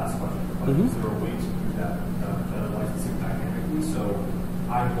 And last question: is there a way to do that licensing dynamically? So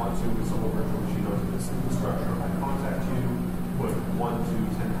I want to install a virtual machine onto this infrastructure. I contact you, put 1 to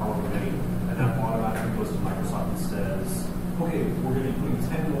 10, however many, and that automatically goes to Microsoft and says, okay, we're going to be putting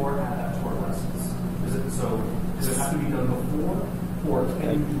 10 more, add that to our license. Does it have to be done before, or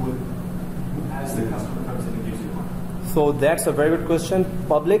can you do it as the customer comes in and gives you money? So that's a very good question.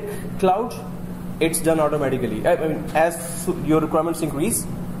 Public cloud, it's done automatically. I mean, as your requirements increase,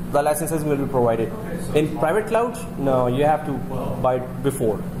 the licenses will be provided. Okay, so in private cloud, no, you have to buy it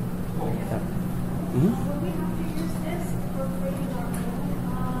before. Yeah. Will we have to use this for creating our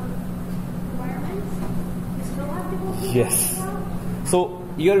own environments? We still have to go through Yes. that route? So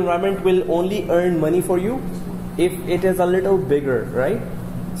your environment will only earn money for you if it is a little bigger, right?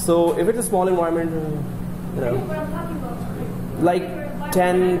 So if it's a small environment, I know what I'm talking about. like Bigger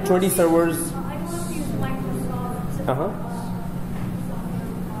environment. 10, 20 servers. I don't want to use Microsoft. Uh-huh.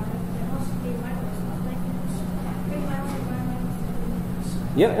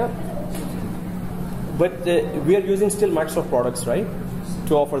 Yeah. But we are using still Microsoft products, right?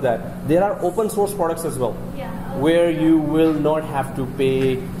 To offer that. There are open source products as well, where you will not have to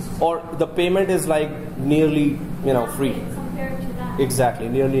pay, or the payment is like nearly, free. Compared to that. Exactly,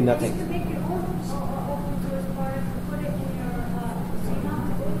 nearly You nothing. can make your own open source product, put it in your, so you don't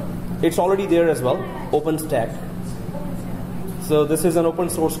have to go It's already there as well, OpenStack. OpenStack. So this is an open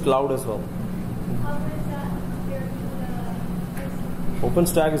source cloud as well. How is that compared to the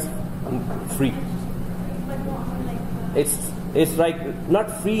OpenStack is free. but no, like It's like not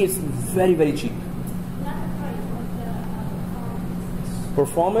free. It's very, very cheap. not the price, but the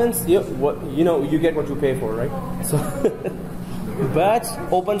Performance, you get what you pay for, right? So, but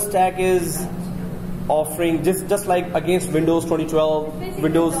OpenStack is offering just like against Windows 2012, basically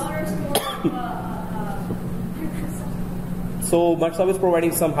Windows. dollars So Microsoft is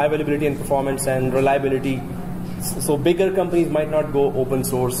providing some high availability and performance and reliability. So bigger companies might not go open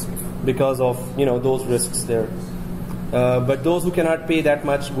source because of those risks there. But those who cannot pay that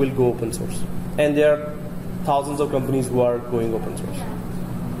much will go open source, and there are thousands of companies who are going open source.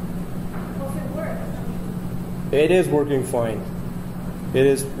 Well, if it works. It is working fine. It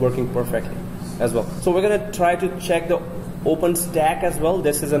is working perfectly as well. So we're going to try to check the OpenStack as well.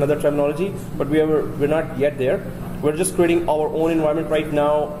 This is another terminology, but we're not yet there. We're just creating our own environment right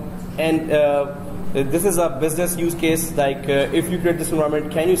now, and this is a business use case. Like if you create this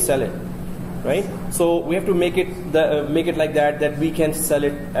environment, can you sell it? Right? So we have to make it like that we can sell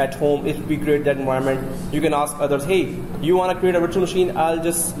it at home. If we create that environment, you can ask others, hey, you want to create a virtual machine? I'll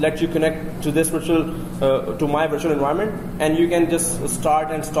just let you connect to this to my virtual environment, and you can just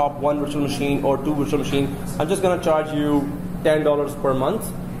start and stop one virtual machine or two virtual machines. I'm just going to charge you $10 per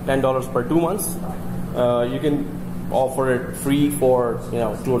month, $10 per 2 months. You can offer it free for 2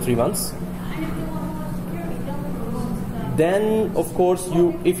 or 3 months. And if you want more security, don't go to the Then, of course,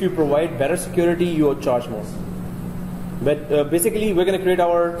 if you provide better security, you will charge more. But basically, we're going to create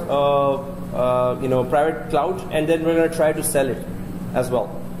our private cloud, and then we're going to try to sell it as well.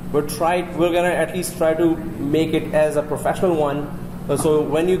 We're going to at least try to make it as a professional one. So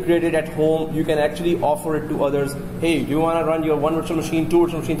when you create it at home, you can actually offer it to others. Hey, do you want to run your 1 virtual machine, 2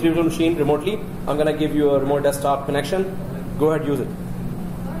 virtual machine, 3 virtual machine remotely? I'm going to give you a remote desktop connection. Go ahead, use it.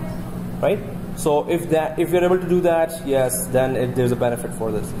 Right? So if you're able to do that, yes, then there's a benefit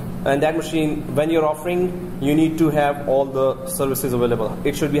for this. And that machine, when you're offering, you need to have all the services available.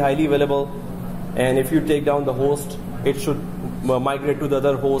 It should be highly available. And if you take down the host, it should migrate to the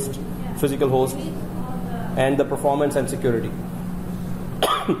other host, physical host, and the performance and security.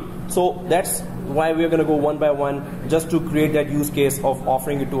 So that's why we're going to go one by one, just to create that use case of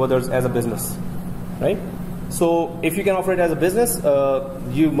offering it to others as a business, right? So if you can offer it as a business,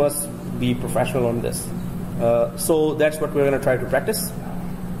 you must be professional on this. So that's what we're going to try to practice.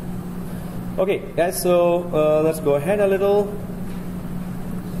 Okay, guys, so let's go ahead a little.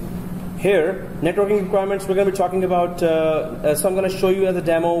 Here, networking requirements, we're going to be talking about, so I'm going to show you as a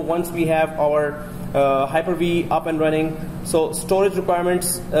demo once we have our Hyper-V up and running. So storage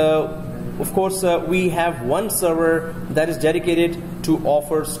requirements, of course, we have one server that is dedicated to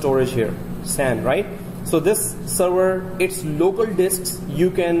offer storage here, SAN, right? So this server, its local disks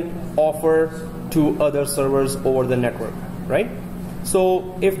you can offer to other servers over the network, right?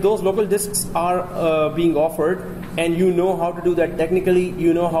 So if those local disks are being offered and you know how to do that technically,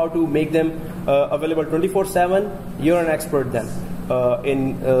 you know how to make them available 24/7, you're an expert then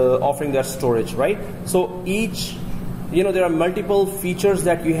in offering that storage, right? So each, there are multiple features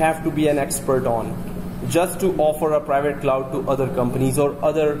that you have to be an expert on just to offer a private cloud to other companies or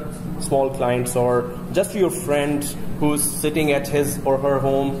other small clients, or just to your friend who's sitting at his or her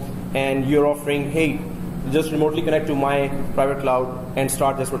home and you're offering, hey, just remotely connect to my private cloud and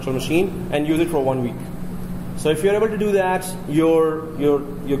start this virtual machine and use it for 1 week. So if you're able to do that, you're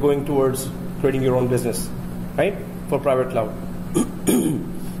going towards creating your own business, right, for private cloud.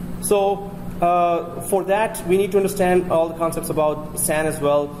 So for that, we need to understand all the concepts about SAN as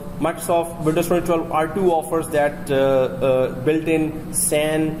well. Microsoft Windows 2012 R2 offers that built-in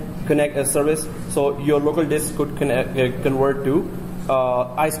SAN connect service. So your local disk could convert to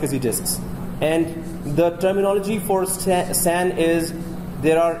iSCSI disks. And the terminology for SAN is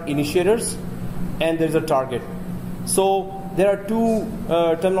there are initiators and there's a target. So there are two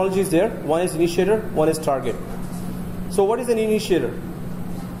terminologies there. One is initiator, one is target. So what is an initiator?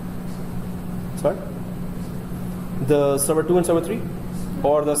 Sorry? The server 2 and server 3?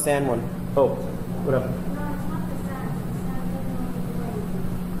 Or the SAN one? Oh, what happened?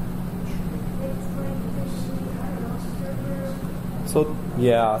 So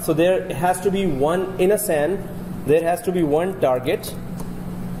yeah, so there has to be one in a SAN, there has to be one target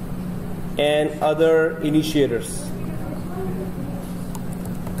and other initiators.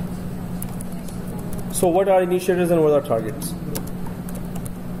 So what are initiators and what are targets?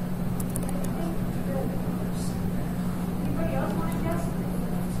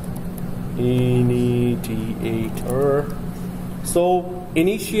 Initiator. So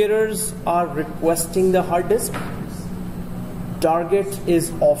initiators are requesting the hard disk. Target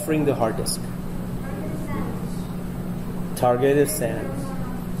is offering the hard disk. Target is SAN.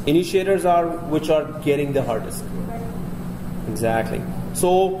 Initiators are which are getting the hard disk. Exactly.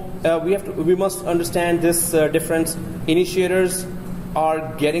 So we must understand this difference. Initiators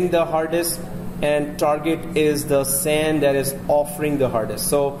are getting the hard disk, and target is the SAN that is offering the hard disk.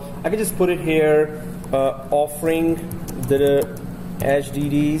 So I can just put it here, offering the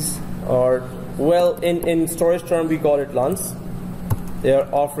HDDs, or well, in storage term we call it LUNs. They are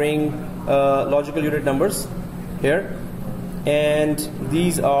offering logical unit numbers here, and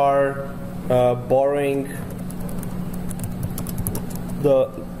these are borrowing the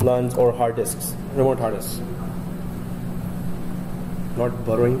LUNs or hard disks, remote hard disks. Not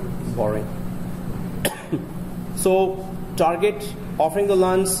borrowing, borrowing. So target offering the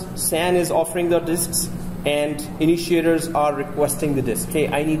LUNs, SAN is offering the disks, and initiators are requesting the disk. Hey,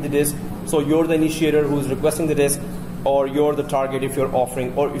 I need the disk. So you're the initiator who's requesting the disk, or you're the target if you're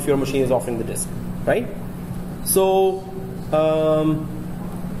offering, or if your machine is offering the disk, right? So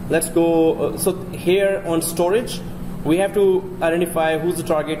let's go. So here on storage, we have to identify who's the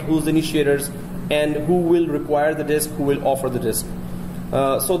target, who's the initiators, and who will require the disk, who will offer the disk.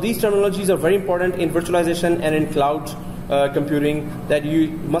 So these terminologies are very important in virtualization and in cloud computing, that you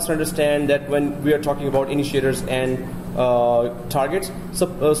must understand that when we are talking about initiators and targets.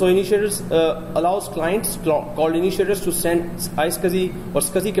 So initiators allows clients called initiators to send iSCSI or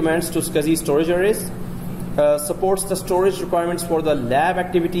SCSI commands to SCSI storage arrays. Supports the storage requirements for the lab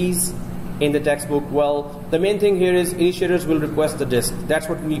activities in the textbook. Well, the main thing here is initiators will request the disk. That's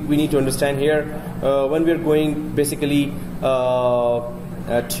what we need to understand here when we're going basically to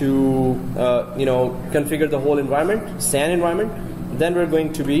configure the whole environment, SAN environment. Then we're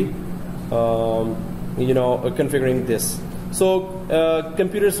going to be configuring this. So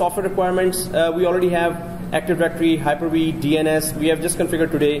computer software requirements, we already have Active Directory, Hyper-V, DNS. We have just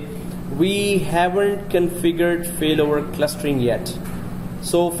configured today. We haven't configured failover clustering yet.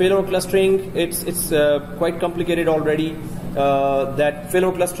 So failover clustering, it's quite complicated already. That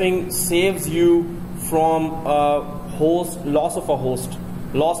failover clustering saves you from loss of a host,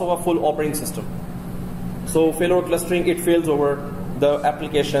 loss of a full operating system. So failover clustering, it fails over the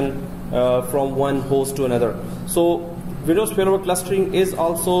application from one host to another. So Windows failover clustering is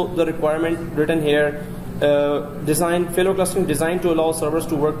also the requirement written here. Failover clustering designed to allow servers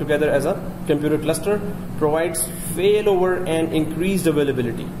to work together as a computer cluster, provides failover and increased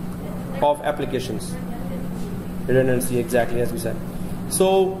availability of applications. Redundancy, exactly as we said.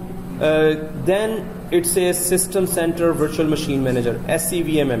 So then it says System Center Virtual Machine Manager,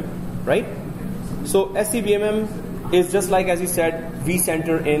 SCVMM, right? So SCVMM is just like, as you said,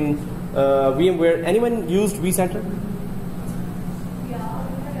 vCenter in VMware. Anyone used vCenter? Yeah,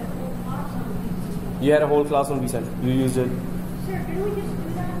 we had a whole class on it. You had a whole class on vCenter. You used it. Sir, can we just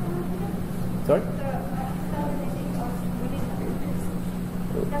do that a little bit? Sorry?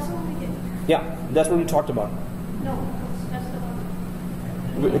 That's what we did. Yeah, that's what we talked about. No, that's the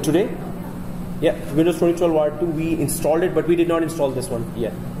one. Today? Yeah, Windows 2012 R2, we installed it, but we did not install this one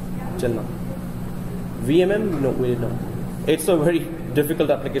yet, till now. VMM? No, we did not. It's a very difficult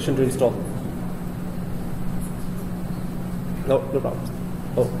application to install. No problem.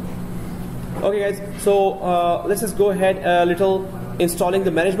 Oh. Okay guys, so let's just go ahead a little installing the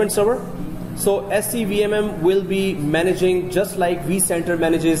management server. So SCVMM will be managing just like vCenter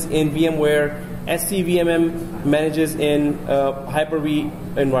manages in VMware, SCVMM manages in Hyper-V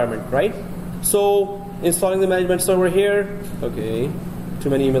environment, right? So installing the management server here. Okay, too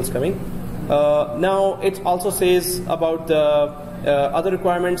many emails coming. Now it also says about the other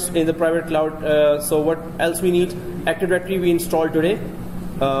requirements in the private cloud. So what else we need? Active Directory we installed today.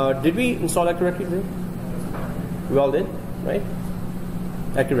 Did we install Active Directory today? We all did, right?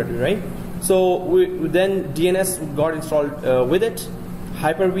 Active Directory, right? So then DNS got installed with it.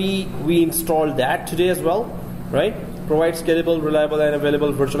 Hyper-V, we installed that today as well, right? Provides scalable, reliable, and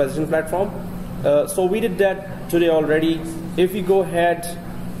available virtualization platform. So we did that today already. If we go ahead,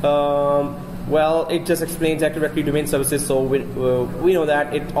 well, it just explains Active Directory domain services. So we know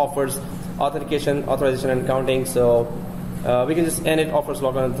that it offers authentication, authorization, and counting. So we can just, and it offers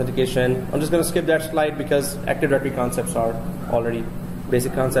logon authentication. I'm just going to skip that slide because Active Directory concepts are already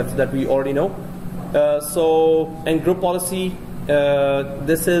basic concepts that we already know. And group policy,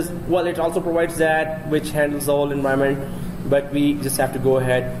 this is, well, it also provides that, which handles the whole environment, but we just have to go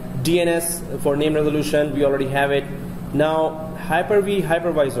ahead. DNS for name resolution, we already have it. Now, Hyper-V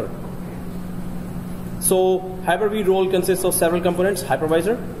hypervisor. So Hyper-V role consists of several components: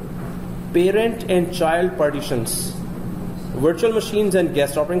 hypervisor, parent and child partitions, virtual machines and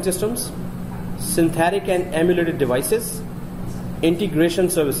guest operating systems, synthetic and emulated devices, integration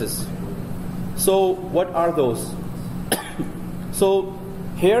services. So what are those? So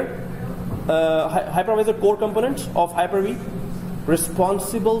here, hypervisor core component of Hyper-V,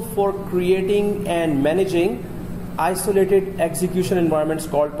 responsible for creating and managing isolated execution environments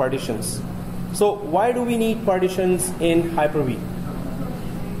called partitions. So why do we need partitions in Hyper-V?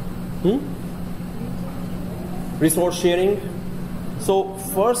 Resource sharing. So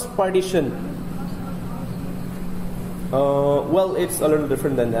first partition, well, it's a little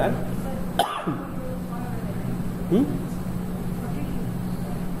different than that.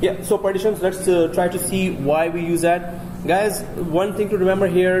 Yeah, so partitions, let's try to see why we use that. Guys, one thing to remember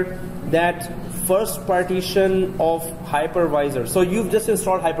here, that first partition of hypervisor. So you've just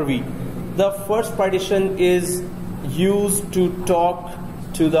installed Hyper-V. The first partition is used to talk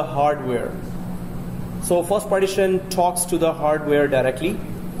to the hardware. So first partition talks to the hardware directly.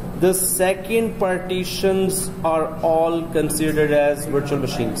 The second partitions are all considered as virtual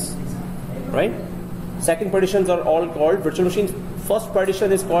machines, right? Second partitions are all called virtual machines. First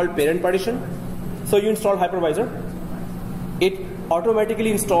partition is called parent partition. So you install hypervisor. It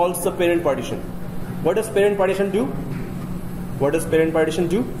automatically installs the parent partition. What does parent partition do? What does parent partition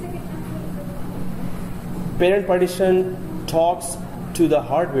do? Parent partition talks to the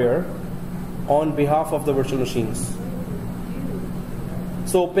hardware on behalf of the virtual machines.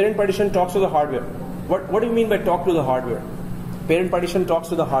 So parent partition talks to the hardware. What do you mean by talk to the hardware? Parent partition talks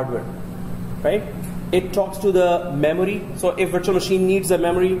to the hardware, right? It talks to the memory. So if virtual machine needs a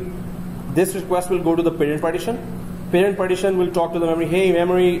memory, this request will go to the parent partition. Parent partition will talk to the memory. Hey,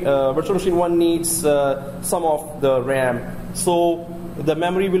 memory, virtual machine 1 needs some of the RAM. So the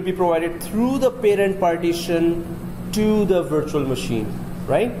memory will be provided through the parent partition to the virtual machine,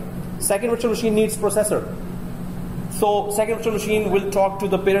 right? Second virtual machine needs processor. So second virtual machine will talk to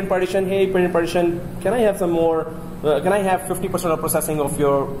the parent partition. Hey, parent partition, can I have some more? Can I have 50% of processing of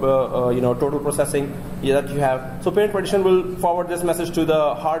your total processing that you have? So parent partition will forward this message to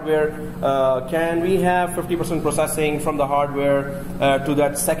the hardware. Can we have 50% processing from the hardware to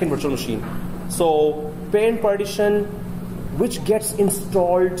that second virtual machine? So parent partition, which gets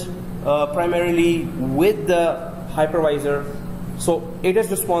installed primarily with the hypervisor. So it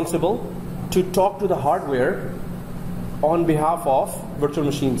is responsible to talk to the hardware on behalf of virtual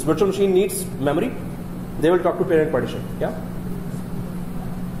machines. Virtual machine needs memory. They will talk to parent partition. Yeah?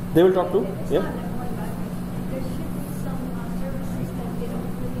 They will talk to? Yeah? There should be some services that they don't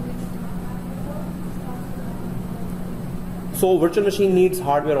really mix them. So virtual machine needs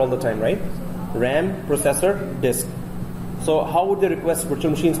hardware all the time, right? RAM, processor, disk. So how would they request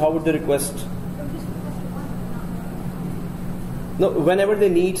virtual machines? How would they request? No, whenever they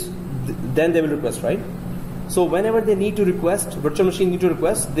need then they will request, right? So whenever they need to request, virtual machine need to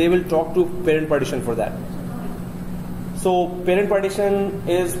request, they will talk to parent partition for that. So parent partition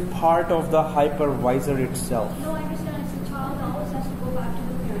is part of the hypervisor itself. No, I understand. It's the child always has to go back to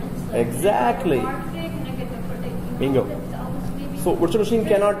the parents. Like, Exactly. Can I get the protect? Bingo. So virtual machine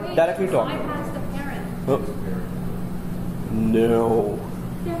cannot directly talk. Bypass the parent. No.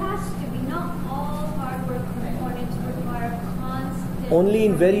 There has to be. Not all hardware components require constant. Only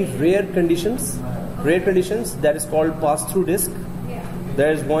in very rare conditions. Rare conditions, that is called pass-through disk. Yeah.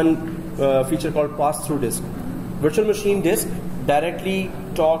 There is one feature called pass-through disk. Virtual machine disk directly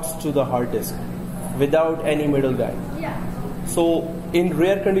talks to the hard disk without any middle guy. Yeah. So in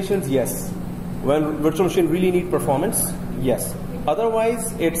rare conditions, yes. When virtual machine really need performance, yes.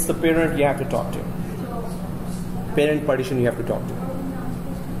 Otherwise, it's the parent you have to talk to. Parent partition you have to talk to.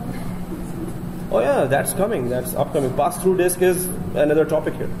 Oh yeah, that's coming. That's upcoming. Pass-through disk is another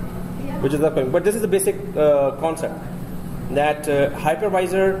topic here, which is upcoming. But this is the basic concept that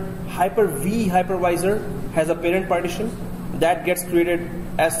hypervisor, Hyper-V hypervisor has a parent partition that gets created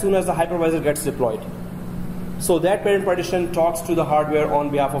as soon as the hypervisor gets deployed. So that parent partition talks to the hardware on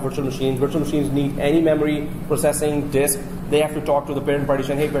behalf of virtual machines. Virtual machines need any memory, processing, disk. They have to talk to the parent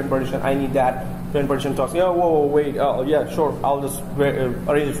partition. Hey, parent partition, I need that. Parent partition talks. Yeah, whoa, wait. Oh, yeah, sure. I'll just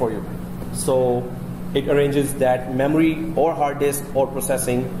arrange it for you. So it arranges that memory or hard disk or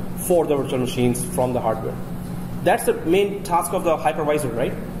processing for the virtual machines from the hardware. That's the main task of the hypervisor,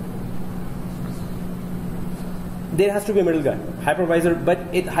 right? There has to be a middle guy, hypervisor,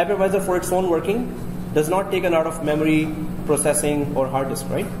 but hypervisor for its own working does not take a lot of memory, processing, or hard disk,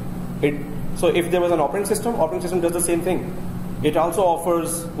 right? So if there was an operating system does the same thing. It also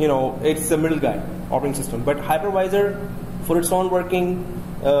offers, it's a middle guy, operating system. But hypervisor, for its own working,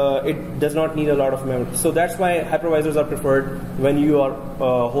 it does not need a lot of memory. So that's why hypervisors are preferred when you are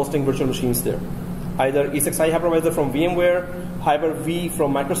hosting virtual machines there. Either ESXi hypervisor from VMware, Hyper-V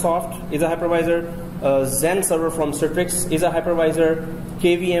from Microsoft is a hypervisor, Zen server from Citrix is a hypervisor,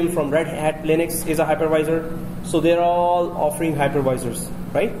 KVM from Red Hat Linux is a hypervisor. So they're all offering hypervisors,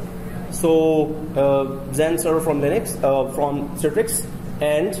 right? So Zen server from Linux, from Citrix,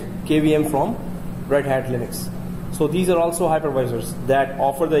 and KVM from Red Hat Linux. So these are also hypervisors that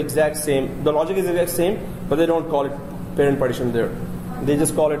offer the exact same, the logic is the exact same, but they don't call it parent partition there. They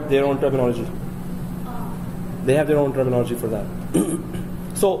just call it their own terminology. They have their own terminology for that.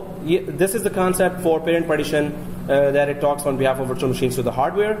 So this is the concept for parent partition, that it talks on behalf of virtual machines to the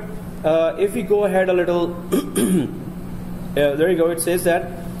hardware. If we go ahead a little, there you go, it says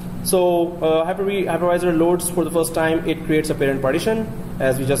that. So Hyper-V hypervisor loads for the first time, it creates a parent partition,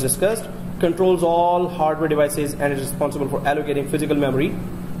 as we just discussed, controls all hardware devices, and is responsible for allocating physical memory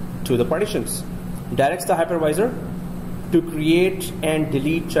to the partitions. Directs the hypervisor to create and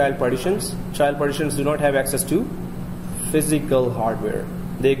delete child partitions. Child partitions do not have access to physical hardware.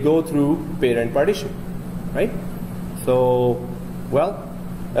 They go through parent partition, right? So,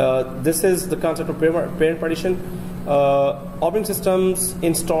 this is the concept of parent partition. Operating systems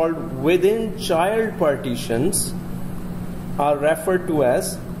installed within child partitions are referred to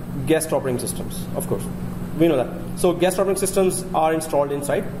as guest operating systems, of course. We know that. So guest operating systems are installed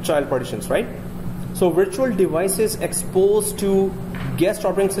inside child partitions, right? So virtual devices exposed to guest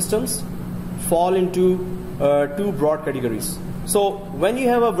operating systems fall into two broad categories. So when you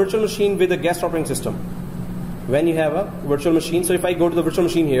have a virtual machine with a guest operating system, so if I go to the virtual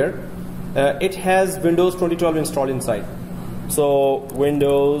machine here, it has Windows 2012 installed inside. So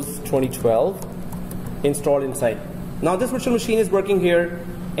Windows 2012 installed inside. Now this virtual machine is working here,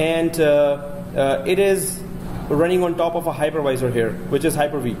 and it is running on top of a hypervisor here, which is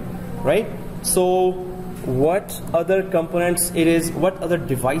Hyper-V, right? So what other components it is, what other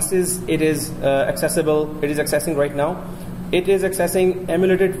devices it is accessing right now? It is accessing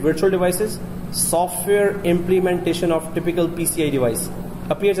emulated virtual devices, software implementation of typical PCI device,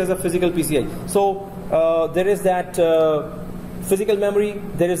 appears as a physical PCI. So there is that physical memory,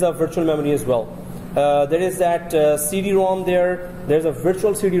 there is a virtual memory as well. There is that CD-ROM there, there's a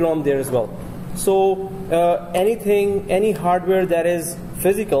virtual CD-ROM there as well. So any hardware that is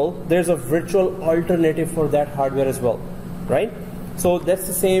physical, there's a virtual alternative for that hardware as well, right? So that's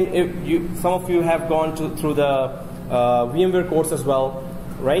the same. Some of you have gone through the VMware course as well,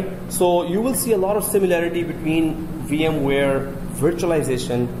 right? So you will see a lot of similarity between VMware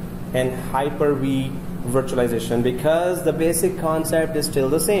virtualization and Hyper-V virtualization, because the basic concept is still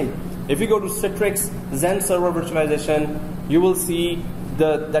the same. If you go to Citrix Zen server virtualization, you will see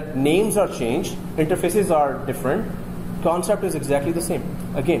that names are changed, interfaces are different, concept is exactly the same.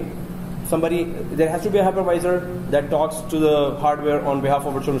 Again, there has to be a hypervisor that talks to the hardware on behalf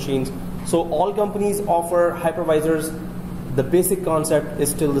of virtual machines. So all companies offer hypervisors. The basic concept is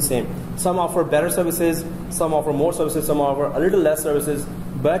still the same. Some offer better services, some offer more services, some offer a little less services,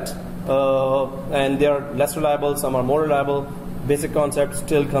 but and they are less reliable, some are more reliable. Basic concept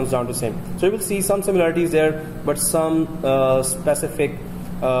still comes down to the same. So you will see some similarities there, but some specific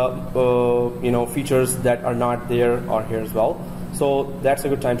features that are not there are here as well. So that's a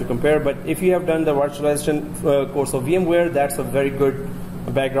good time to compare. But if you have done the virtualization course of VMware, that's a very good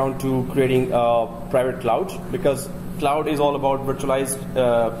background to creating private cloud, because cloud is all about virtualized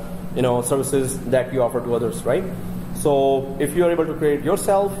services that you offer to others, right? So if you are able to create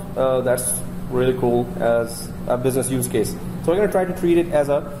yourself, that's really cool as a business use case. So we're going to try to treat it as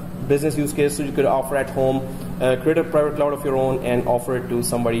a business use case, so you could offer at home, create a private cloud of your own and offer it to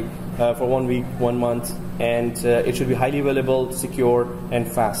somebody for 1 week, 1 month, and it should be highly available, secure, and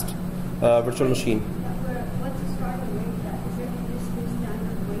fast virtual machine. What's the starting rate that? Is there any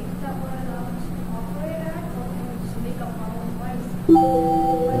standard rate that we're allowed to operate at, or can we just make up our own price?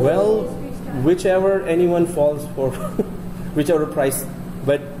 Well, whichever anyone falls for, whichever price,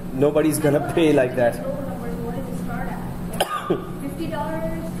 but nobody's going to pay like that. What does it start at? $50,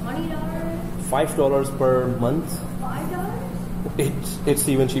 $20, $5 per month. $5? It's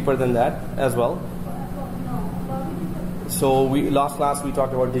even cheaper than that as well. So last class we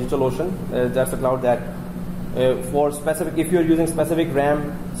talked about DigitalOcean. That's a cloud that for specific, if you're using specific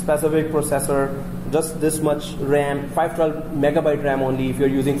RAM, specific processor, just this much RAM, 512 megabyte RAM only, if you're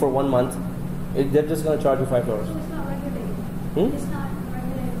using for 1 month, they're just going to charge you $5. So it's not regulated. It's not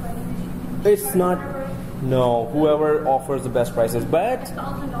regulated by the issue. It's not. No, whoever offers the best prices, but $1,000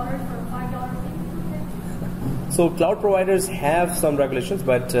 for $5 thing. so cloud providers have some regulations,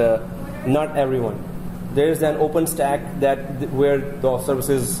 but not everyone. There is an open stack where the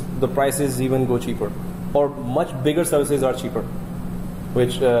services, the prices even go cheaper, or much bigger services are cheaper,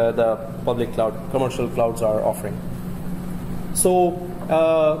 which the public cloud, commercial clouds are offering. So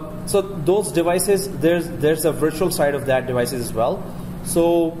those devices, there's a virtual side of that devices as well.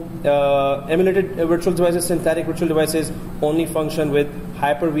 So emulated virtual devices, synthetic virtual devices only function with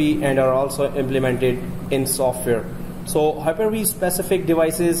Hyper-V and are also implemented in software. So Hyper-V specific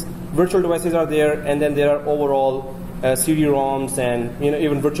devices, virtual devices are there, and then there are overall CD-ROMs and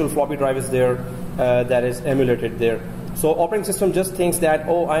even virtual floppy drive is there that is emulated there. So operating system just thinks that,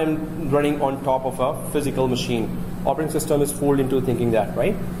 oh, I'm running on top of a physical machine. Operating system is fooled into thinking that,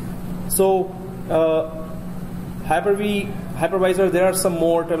 right? So Hyper-V, hypervisor, there are some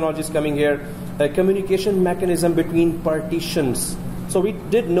more terminologies coming here. A communication mechanism between partitions. So we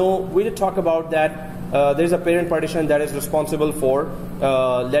did talk about that. There's a parent partition that is responsible for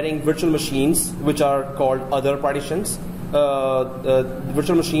letting virtual machines, which are called other partitions,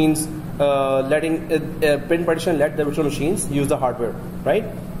 virtual machines letting parent partition let the virtual machines use the hardware, right?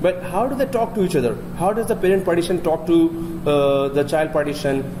 But how do they talk to each other? How does the parent partition talk to the child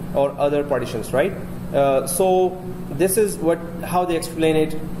partition or other partitions, right? So this is how they explain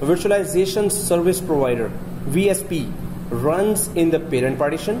it. Virtualization service provider, VSP, runs in the parent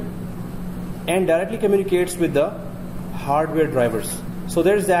partition and directly communicates with the hardware drivers. So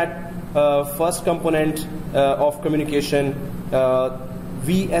there's that first component of communication,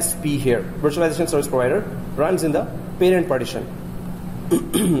 VSP here, virtualization service provider, runs in the parent partition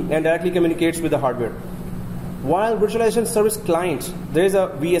and directly communicates with the hardware. While virtualization service client, there is a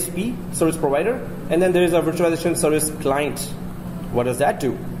VSP service provider, and then there is a virtualization service client. What does that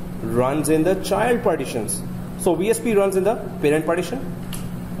do? Runs in the child partitions. So VSP runs in the parent partition,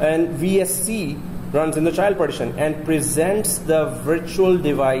 and VSC runs in the child partition and presents the virtual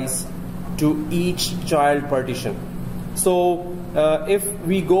device to each child partition. So if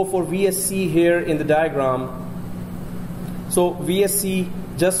we go for VSC here in the diagram, so VSC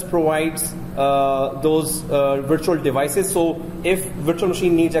just provides those virtual devices. So if virtual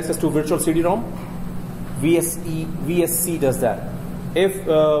machine needs access to virtual CD-ROM, VSC does that. If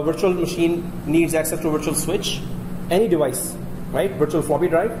virtual machine needs access to virtual switch, any device, right, virtual floppy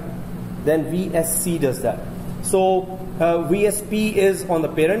drive, then VSC does that. So VSP is on the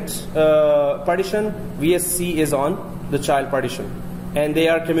parent partition, VSC is on the child partition, and they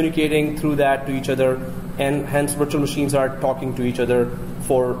are communicating through that to each other, and hence virtual machines are talking to each other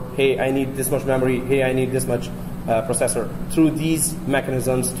for, hey, I need this much memory, hey, I need this much processor, through these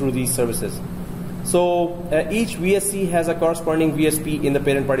mechanisms, through these services. So each VSC has a corresponding VSP in the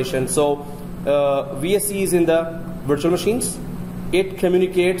parent partition. So VSC is in the virtual machines. It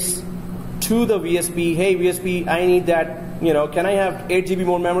communicates to the VSP, hey VSP, I need that, can I have 8 GB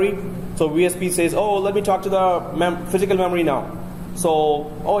more memory? So VSP says, oh, let me talk to the physical memory now.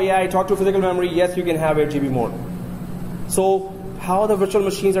 So, oh yeah, I talked to physical memory. Yes, you can have 8 GB more. So, how the virtual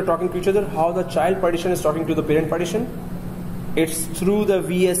machines are talking to each other, how the child partition is talking to the parent partition, it's through the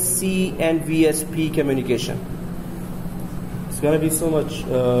VSC and VSP communication. It's going to be so much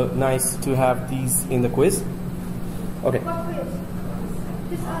nice to have these in the quiz. Okay. What quiz?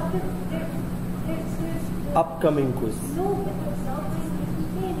 This Upcoming quiz. No, but the Southwest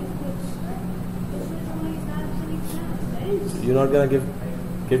isn't paying quiz, right? This is only not exams. You're not going to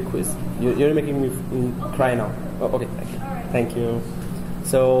give quiz. You're making me cry now. Oh, okay, thank you. All right. Thank you.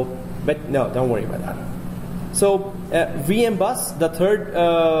 So, but no, don't worry about that. So, VM bus, the third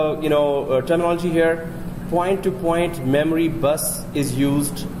terminology here, point-to-point memory bus is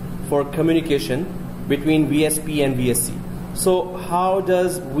used for communication between VSP and VSC. So, how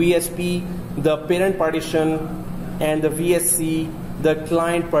does VSP, the parent partition, and the VSC, the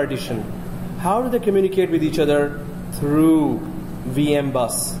client partition, how do they communicate with each other? Through VM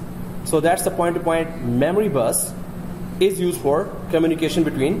bus. So that's the point-to-point memory bus is used for communication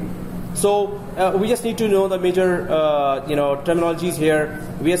between. So we just need to know the major terminologies here.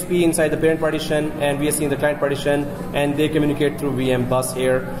 VSP inside the parent partition and VSC in the client partition, and they communicate through VM bus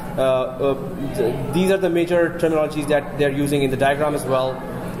here. These are the major terminologies that they're using in the diagram as well,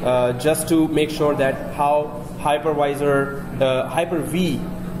 just to make sure that how hypervisor, Hyper-V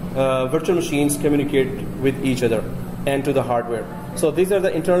virtual machines communicate with each other and to the hardware. So these are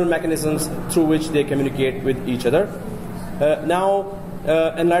the internal mechanisms through which they communicate with each other. Now,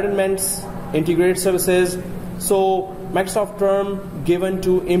 enlightenments, integrated services. So Microsoft term given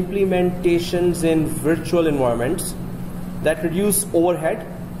to implementations in virtual environments that reduce overhead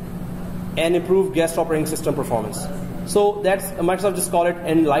and improve guest operating system performance. So that's Microsoft just call it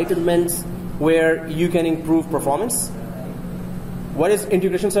enlightenments, where you can improve performance. What is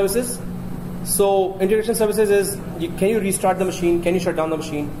integration services? So integration services is, can you restart the machine? Can you shut down the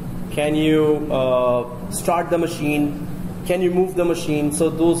machine? Can you start the machine? Can you move the machine? So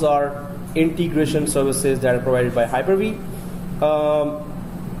those are integration services that are provided by Hyper-V.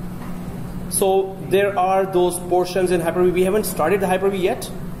 So there are those portions in Hyper-V. We haven't started the Hyper-V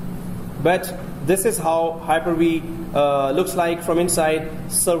yet, but this is how Hyper-V looks like from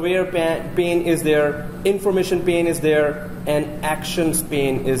inside. Surveyor pane is there, information pane is there, and actions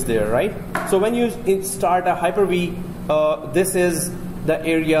pane is there, right? So when you start a Hyper-V, this is the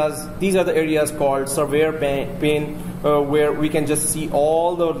areas, these are the areas called surveyor pane, where we can just see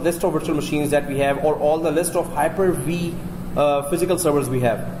all the list of virtual machines that we have, or all the list of Hyper-V physical servers we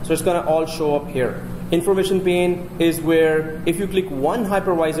have. So it's going to all show up here. Information pane is where if you click one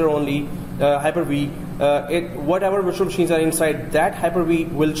hypervisor only, Hyper-V, whatever virtual machines are inside that Hyper-V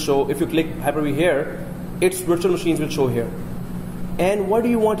will show. If you click Hyper-V here, its virtual machines will show here. And what do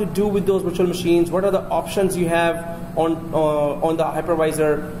you want to do with those virtual machines? What are the options you have on the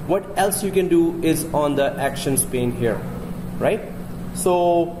hypervisor? What else you can do is on the actions pane here, right?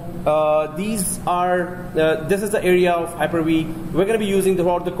 So these are this is the area of Hyper-V. We're going to be using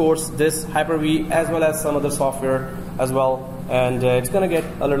throughout the course this Hyper-V as well as some other software as well, and it's going to get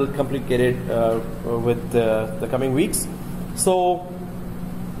a little complicated with the coming weeks. So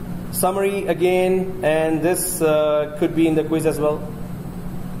summary again, and this could be in the quiz as well.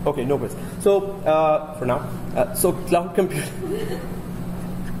 Okay, no quiz. So for now, so cloud computing.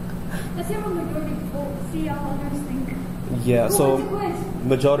 Let's see what majority vote. See how others think. Yeah. Who So wants a quiz?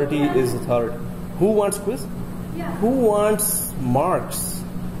 majority is a third. Who wants quiz? Yeah. Who wants marks?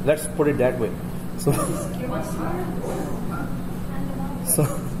 Let's put it that way. So. So.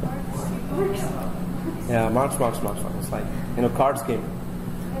 Yeah, marks. It's like cards game.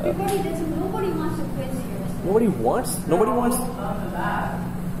 Everybody doesn't. Nobody wants a quiz here. Nobody wants. Nobody wants.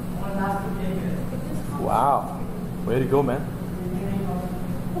 Wow, way to go, man.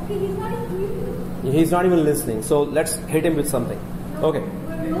 Okay, he's not even. He's not even listening. So let's hit him with something. Okay,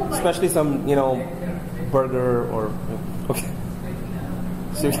 especially some burger or okay.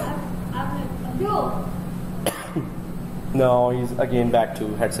 No, he's again back to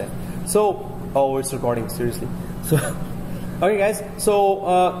headset. So, oh, it's recording, seriously. So, okay guys,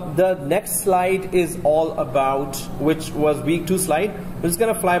 so the next slide is all about, which was week 2 slide. We're just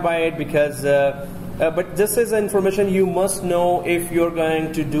gonna fly by it because, but this is information you must know if you're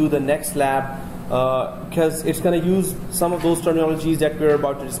going to do the next lab, because it's gonna use some of those terminologies that we're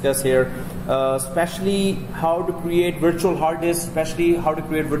about to discuss here, especially how to create virtual hard disks, especially how to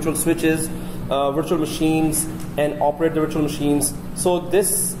create virtual switches, virtual machines, and operate the virtual machines. So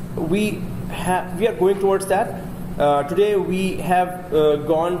this we are going towards that. Today we have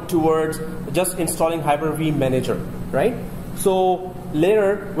gone towards just installing Hyper-V Manager, right? So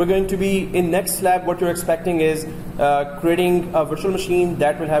later we're going to be in next lab. What you're expecting is creating a virtual machine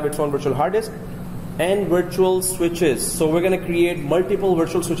that will have its own virtual hard disk, and virtual switches. So we're going to create multiple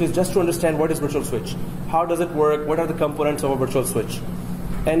virtual switches just to understand what is virtual switch, how does it work, what are the components of a virtual switch.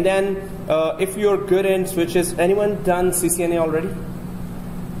 And then if you're good in switches, anyone done CCNA already?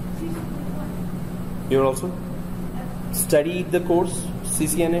 You're also? Studied the course,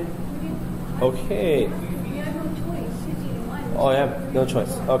 CCNA? Okay. Oh, yeah, no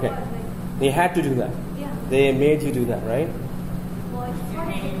choice. Okay. You had to do that. They made you do that, right?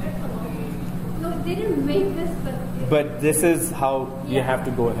 No, they didn't make this, but this is how you have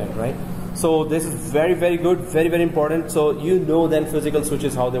to go ahead, right? So this is very, very good, very, very important. So you know then physical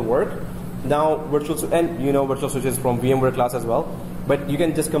switches, how they work. Now and you know virtual switches from VMware class as well. But you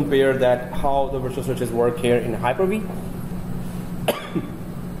can just compare that, how the virtual switches work here in Hyper-V.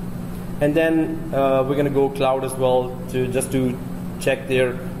 And then we're going to go cloud as well to check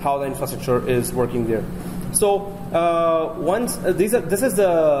there how the infrastructure is working there. So this is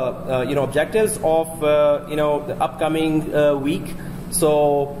the objectives of the upcoming week.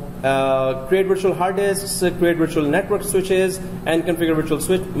 So create virtual hard disks, create virtual network switches, and configure virtual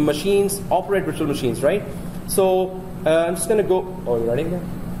switch machines, operate virtual machines, right? So I'm just going to go. Oh, you're writing that?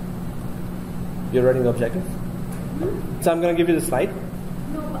 You're writing the objective? Mm-hmm. So I'm going to give you the slide.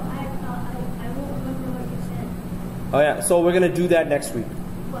 No, but I won't remember what you said. Oh yeah. So we're going to do that next week.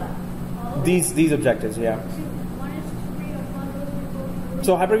 What? These objectives, yeah. One is to create a bundle.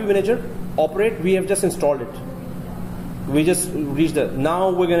 So Hyper-V Manager, operate. We have just installed it. We just reached the. Now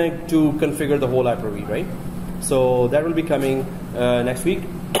we're going to configure the whole Hyper-V, right? So that will be coming next week.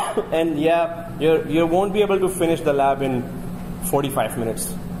 And yeah, you won't be able to finish the lab in 45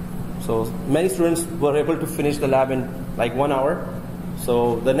 minutes. So many students were able to finish the lab in like 1 hour.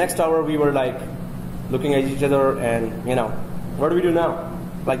 So the next hour we were like looking at each other and what do we do now?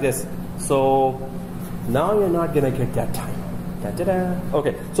 Like this. So now you're not gonna get that time. Da-da-da.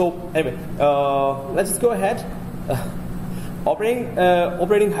 Okay. So anyway, let's just go ahead.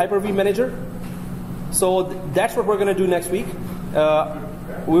 Operating Hyper-V Manager. So that's what we're gonna do next week.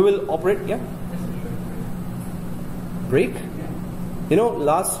 We will operate. Yeah. Break.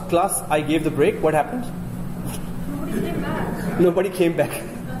 Last class I gave the break. What happened? Nobody came back. Nobody came back.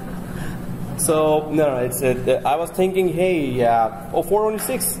 So no, it's. I was thinking, hey,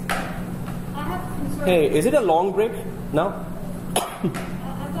 4:06. Hey, is it a long break now?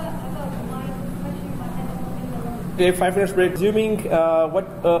 Okay, 5 minutes break. Assuming what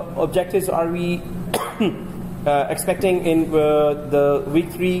objectives are we expecting in the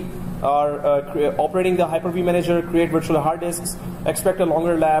week 3? Are operating the Hyper-V Manager, create virtual hard disks, expect a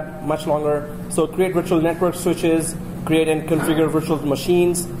longer lab, much longer. So create virtual network switches, create and configure virtual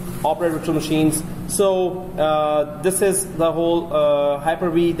machines, operate virtual machines. So this is the whole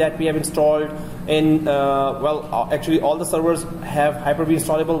Hyper-V that we have installed in, actually all the servers have Hyper-V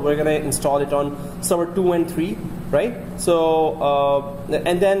installable. We're going to install it on server 2 and 3, right? So,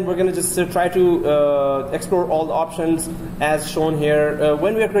 and then we're going to just try to explore all the options as shown here.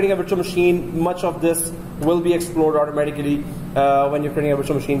 When we are creating a virtual machine, much of this will be explored automatically when you're creating a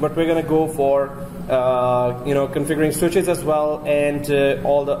virtual machine, but we're going to go for configuring switches as well and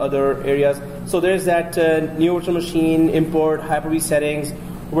all the other areas. So there's that new virtual machine, import, Hyper-V settings,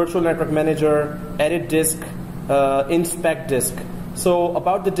 virtual network manager, edit disk, inspect disk. So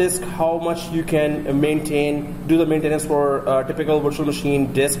about the disk, how much you can do the maintenance for a typical virtual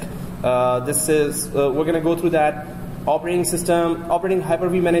machine disk. We're going to go through that. Operating system, operating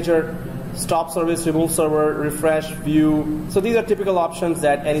Hyper-V Manager, stop service, remove server, refresh, view. So these are typical options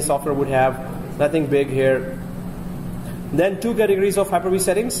that any software would have. Nothing big here. Then 2 categories of Hyper-V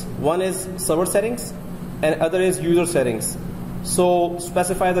settings. One is server settings and other is user settings. So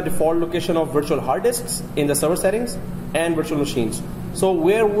specify the default location of virtual hard disks in the server settings and virtual machines. So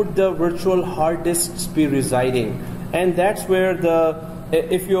where would the virtual hard disks be residing? And that's where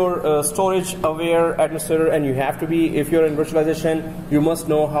if you're a storage aware administrator, and you have to be, if you're in virtualization, you must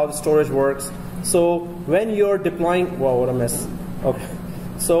know how the storage works. So when you're deploying, wow, what a mess. Okay.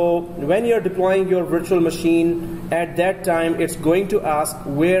 So when you're deploying your virtual machine, at that time it's going to ask,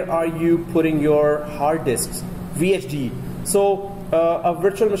 where are you putting your hard disks? VHD. So a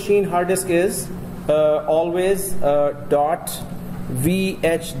virtual machine hard disk is always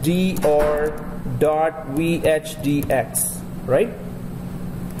 .VHD or .VHDX, right?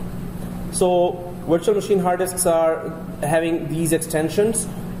 So virtual machine hard disks are having these extensions,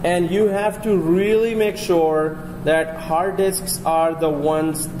 and you have to really make sure that hard disks are the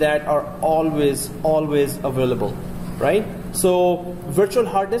ones that are always available, right? So virtual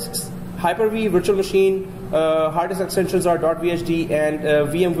hard disks, Hyper-V virtual machine hard disk extensions are .vhd, and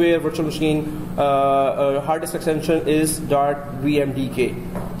VMware virtual machine hard disk extension is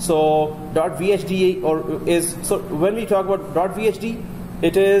 .vmdk. So .vhd so when we talk about .vhd,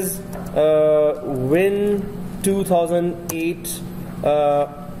 it is Win 2008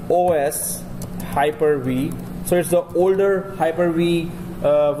 OS Hyper-V. So it's the older Hyper-V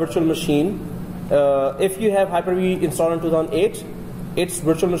virtual machine. If you have Hyper-V installed in 2008, its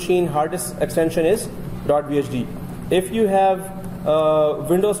virtual machine hard disk extension is .vhd. If you have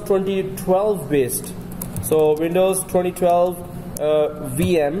Windows 2012 based, so Windows 2012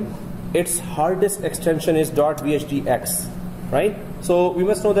 VM, its hard disk extension is .vhdx, right? So we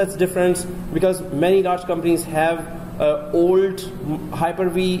must know that's difference, because many large companies have old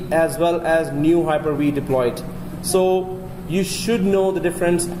Hyper-V as well as new Hyper-V deployed. So you should know the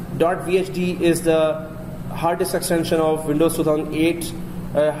difference. .vhd is the hard disk extension of Windows 2008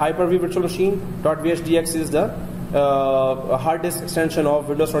 Hyper-V virtual machine. .vhdx is the hard disk extension of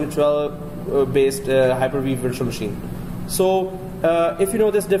Windows 2012 based Hyper-V virtual machine. So if you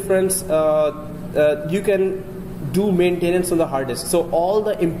know this difference, you can do maintenance on the hard disk. So all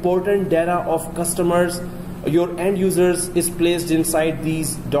the important data of customers, your end users, is placed inside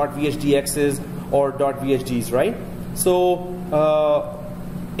these .vhdx's or .vhds, right? So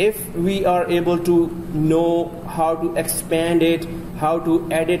if we are able to know how to expand it, how to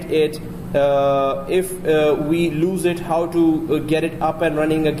edit it, if we lose it, how to get it up and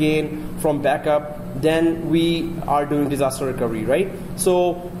running again from backup, then we are doing disaster recovery, right?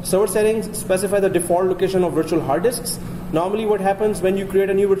 So server settings specify the default location of virtual hard disks. Normally what happens when you create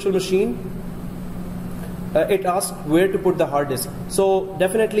a new virtual machine, it asks where to put the hard disk. So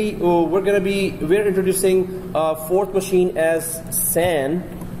definitely we're introducing a fourth machine as SAN.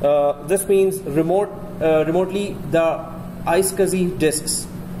 This means remotely the iSCSI disks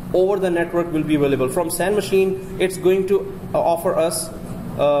over the network will be available. From SAN machine, it's going to offer us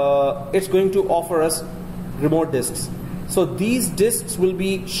remote disks. So these disks will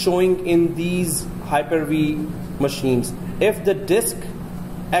be showing in these Hyper-V machines. If the disk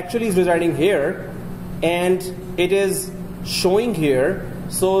actually is residing here and it is showing here,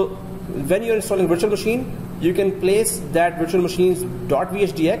 so when you're installing virtual machine, you can place that virtual machine's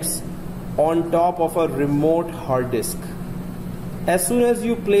 .vhdx on top of a remote hard disk. As soon as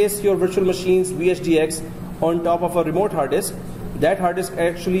you place your virtual machine's VHDX on top of a remote hard disk, that hard disk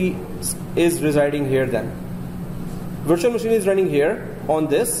actually is residing here then. Virtual machine is running here on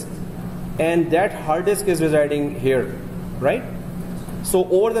this, and that hard disk is residing here, right? So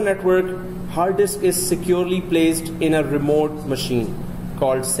over the network, hard disk is securely placed in a remote machine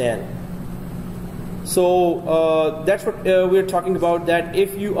called SAN. So that's what we're talking about, that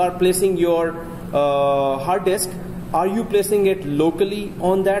if you are placing your hard disk, are you placing it locally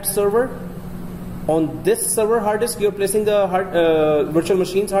on that server? On this server hard disk, you're placing the virtual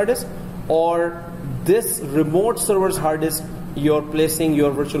machine's hard disk, or this remote server's hard disk, you're placing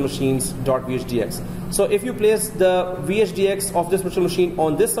your virtual machine's .vhdx. So if you place the VHDX of this virtual machine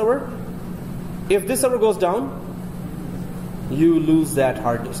on this server, if this server goes down, you lose that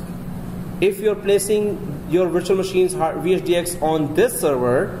hard disk. If you're placing your virtual machine's VHDX on this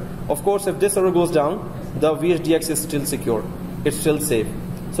server, of course, if this server goes down, the VHDX is still secure. It's still safe.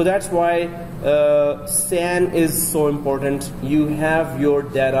 So that's why SAN is so important. You have your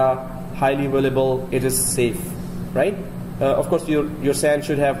data highly available. It is safe, right? Of course, your SAN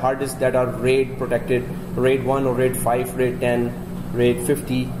should have hard disks that are RAID protected, RAID 1 or RAID 5, RAID 10, RAID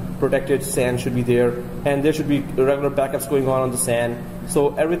 50 protected SAN should be there, and there should be regular backups going on the SAN.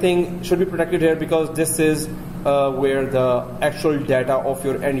 So everything should be protected here, because this is where the actual data of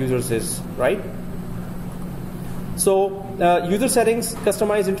your end users is, right? So user settings,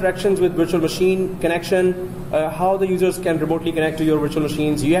 customize interactions with virtual machine connection, how the users can remotely connect to your virtual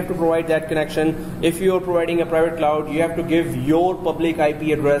machines. You have to provide that connection. If you are providing a private cloud, you have to give your public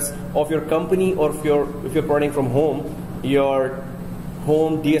IP address of your company, or if you're providing from home, your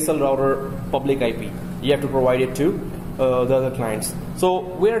home DSL router public IP. You have to provide it to the other clients. So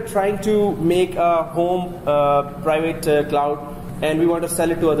we're trying to make a home private cloud, and we want to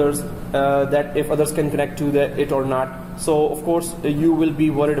sell it to others, that if others can connect to it or not. So of course you will be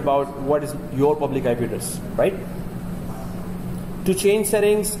worried about what is your public IP address, right? To change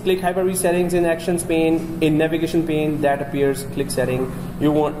settings, click Hyper-V settings in Actions pane. In Navigation pane, that appears. Click setting.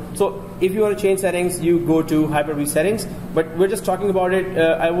 So if you want to change settings, you go to Hyper-V settings. But we're just talking about it.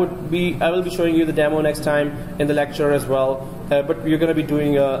 I will be showing you the demo next time in the lecture as well. But you're going to be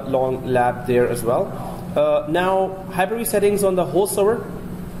doing a long lab there as well. Now Hyper-V settings on the host server.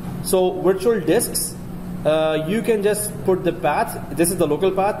 So virtual disks, you can just put the path. This is the local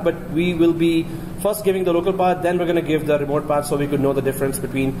path, but we will be first giving the local path, then we're going to give the remote path so we could know the difference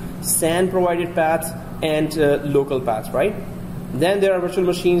between SAN provided paths and local paths, right? Then there are virtual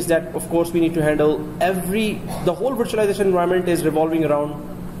machines that, of course, we need to handle. The whole virtualization environment is revolving around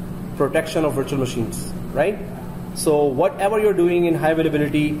protection of virtual machines, right? So whatever you're doing in high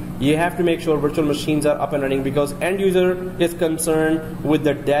availability, you have to make sure virtual machines are up and running, because end user is concerned with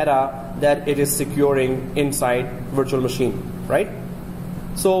the data that it is securing inside virtual machine, right?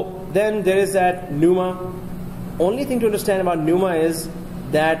 So then there is that NUMA. Only thing to understand about NUMA is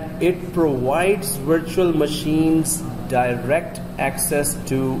that it provides virtual machines direct access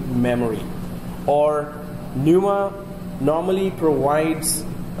to memory, or NUMA normally provides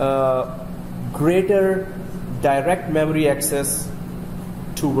greater direct memory access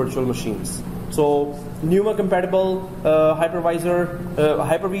to virtual machines. So NUMA compatible hypervisor,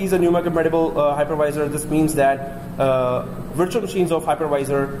 Hyper-V is a NUMA compatible hypervisor. This means that virtual machines of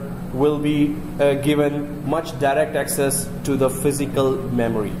hypervisor will be given much direct access to the physical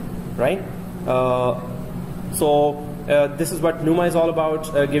memory, right? So this is what NUMA is all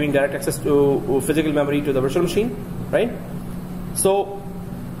about, giving direct access to physical memory to the virtual machine, right? So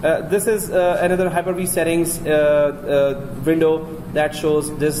this is another Hyper-V settings window that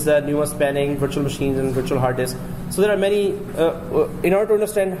shows this NUMA spanning virtual machines and virtual hard disk. So there are many, in order to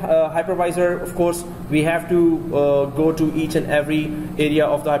understand hypervisor, of course, we have to go to each and every area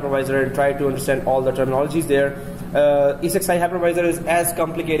of the hypervisor and try to understand all the terminologies there. E6i hypervisor is as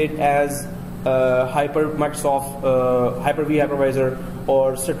complicated as Microsoft Hyper-V hypervisor,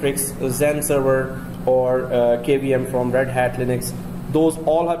 or Citrix Zen server, or KVM from Red Hat Linux. Those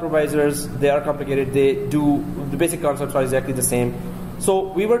all hypervisors, they are complicated. They do, the basic concepts are exactly the same.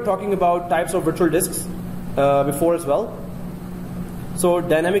 So we were talking about types of virtual disks before as well. So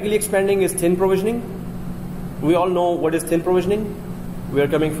dynamically expanding is thin provisioning. We all know what is thin provisioning. We are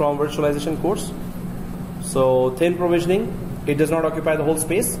coming from virtualization course. So thin provisioning, it does not occupy the whole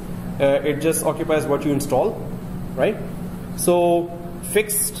space. It just occupies what you install, right? So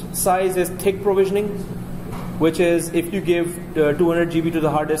fixed size is thick provisioning, which is if you give 200 GB to the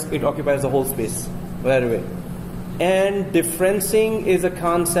hard disk, it occupies the whole space right away. And differencing is a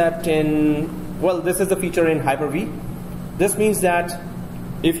concept in, well, this is the feature in Hyper-V. This means that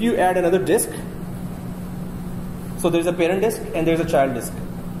if you add another disk, so there's a parent disk and there's a child disk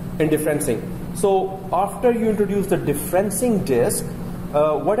in differencing. So after you introduce the differencing disk,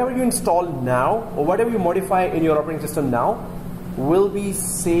 whatever you install now or whatever you modify in your operating system now will be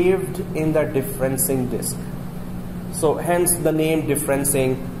saved in the differencing disk. So hence the name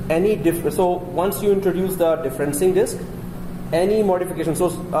differencing. So once you introduce the differencing disk, any modification,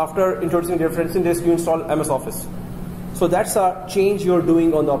 so after introducing the differencing disk, you install MS Office. So that's a change you're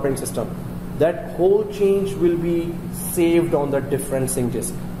doing on the operating system. That whole change will be saved on the differencing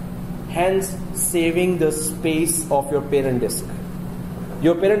disk, hence saving the space of your parent disk.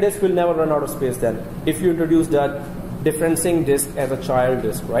 Your parent disk will never run out of space then if you introduce that differencing disk as a child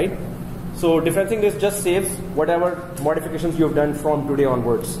disk, right? So differencing disk just saves whatever modifications you've done from today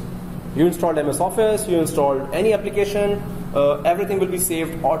onwards. You installed MS Office, you installed any application, everything will be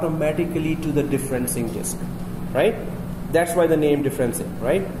saved automatically to the differencing disk, right? That's why the name differencing,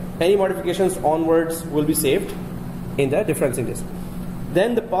 right? Any modifications onwards will be saved in the differencing disk.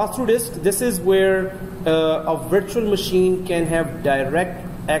 Then the pass-through disk, this is where a virtual machine can have direct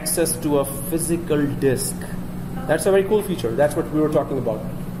access to a physical disk. That's a very cool feature. That's what we were talking about.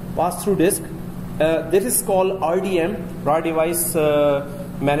 Pass-through disk. This is called RDM, raw device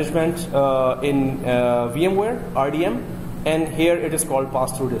management in VMware, RDM, and here it is called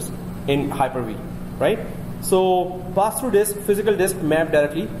pass-through disk in Hyper-V, right? So pass-through disk, physical disk mapped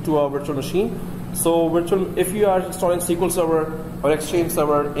directly to a virtual machine. So if you are installing SQL Server or Exchange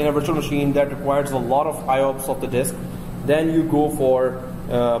Server in a virtual machine that requires a lot of IOPS of the disk, then you go for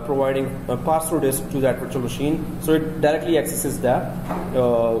providing a pass-through disk to that virtual machine. So it directly accesses the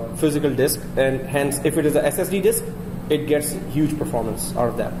physical disk, and hence if it is an SSD disk, it gets huge performance out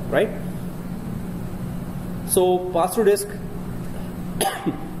of that, right? So pass-through disk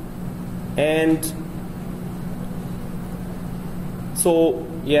and so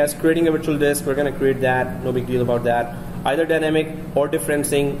yes, creating a virtual disk, we're going to create that, no big deal about that. Either dynamic or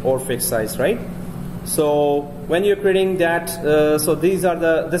differencing or fixed size, right? So when you're creating that, so this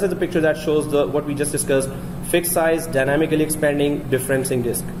is the picture that shows what we just discussed: fixed size, dynamically expanding, differencing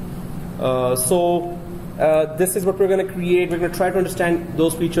disk. This is what we're going to create. We're going to try to understand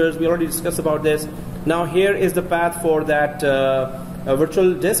those features. We already discussed about this. Now here is the path for that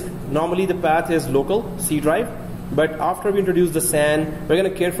virtual disk. Normally the path is local C drive. But after we introduce the SAN, we're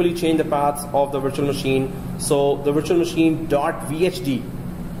going to carefully change the paths of the virtual machine. So the virtual machine .vhd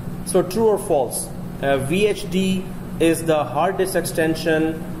So true or false? VHD is the hard disk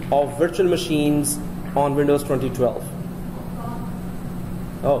extension of virtual machines on Windows 2012.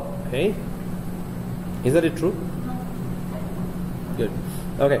 Oh, okay. Is that it true? Good.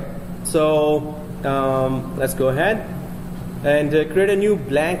 Okay. So let's go ahead and create a new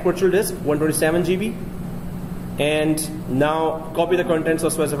blank virtual disk, 127 GB. And now copy the contents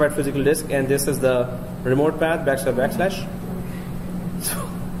of specified physical disk, and this is the remote path, \\.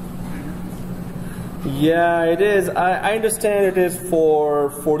 Yeah, it is. I understand it is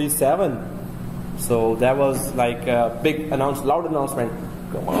for 47. So that was like a big loud announcement.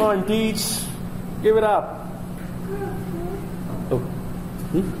 Come on, teach. Give it up. Oh.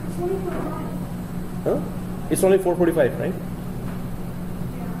 Huh? It's only 4:45, right?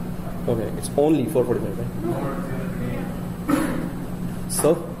 Okay, it's only 4:45, right?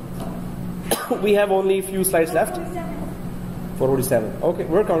 So we have only a few slides left. 4:47. Okay,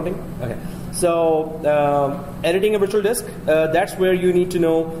 we're counting. Okay. So editing a virtual disk, that's where you need to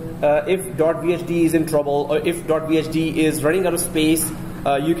know if .vhd is in trouble, or if .vhd is running out of space.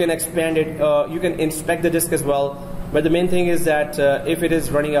 You can expand it. You can inspect the disk as well. But the main thing is that if it is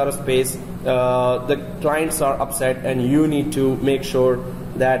running out of space, the clients are upset, and you need to make sure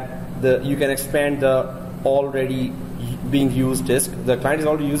that you can expand the already being used disk. The client is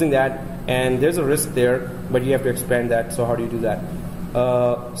already using that, and there's a risk there, but you have to expand that. So how do you do that?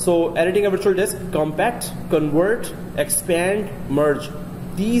 So editing a virtual disk: compact, convert, expand, merge.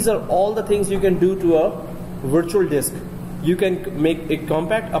 These are all the things you can do to a virtual disk. You can make it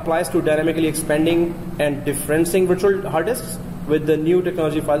compact, applies to dynamically expanding and differencing virtual hard disks with the new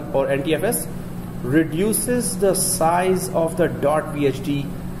technology file, or NTFS. Reduces the size of the .vhd.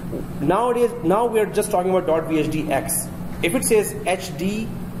 Now we are just talking about .vhdx. If it says HD,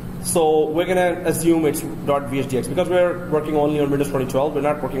 so we're gonna assume it's .vhdx, because we're working only on Windows 2012. We're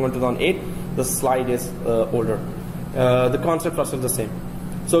not working on 2008. The slide is older. The concept is still the same.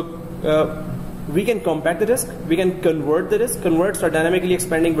 So we can compact the disk. We can convert the disk. Converts are dynamically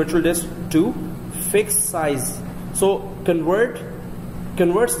expanding virtual disk to fixed size. So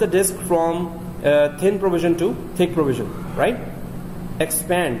converts the disk from thin provision to thick provision, right?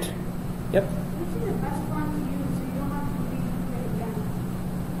 Expand. Yep.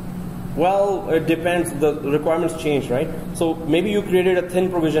 Well, it depends. The requirements change, right? So maybe you created a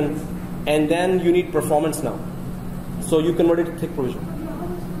thin provision, and then you need performance now. So you convert it to thick provision.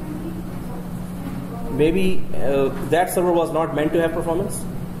 Maybe that server was not meant to have performance.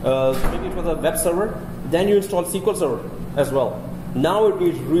 Maybe it was a web server. Then you install SQL Server as well. Now it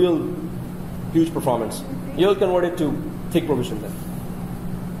needs real huge performance. You'll convert it to thick provision then.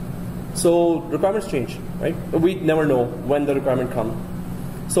 So requirements change, right? We never know when the requirement comes.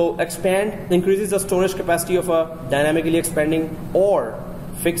 So expand increases the storage capacity of a dynamically expanding or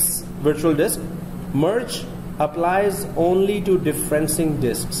fixed virtual disk. Merge applies only to differencing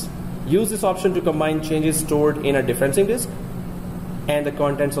disks. Use this option to combine changes stored in a differencing disk and the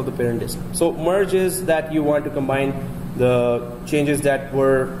contents of the parent disk. So merge is that you want to combine the changes that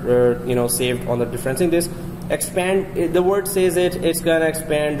were saved on the differencing disk. Expand, the word says it's gonna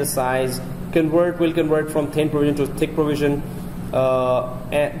expand the size. Convert will convert from thin provision to thick provision.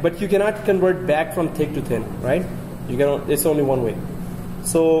 But you cannot convert back from thick to thin, right? It's only one way.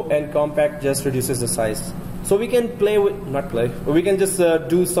 So, and compact just reduces the size. So we can we can just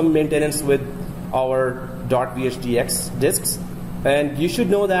do some maintenance with our .vhdx disks. And you should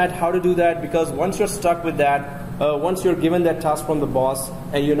know that how to do that, because once you're stuck with that, once you're given that task from the boss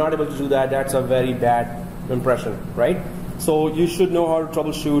and you're not able to do that, that's a very bad impression, right? So you should know how to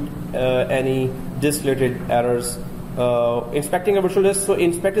troubleshoot any disk-related errors. Inspecting a virtual disk. So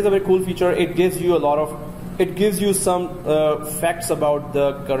inspect is a very cool feature. It gives you some facts about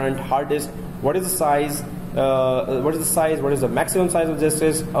the current hard disk. What is the size? What is the maximum size of this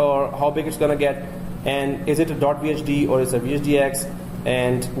disk, or how big it's gonna get, and is it a .vhd or is it a VHDX,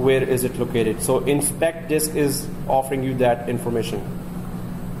 and where is it located? So inspect disk is offering you that information.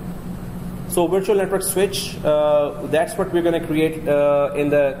 So virtual network switch, that's what we're gonna create in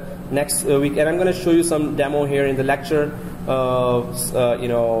the next week, and I'm going to show you some demo here in the lecture, class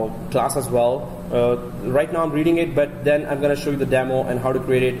as well. Right now I'm reading it, but then I'm going to show you the demo and how to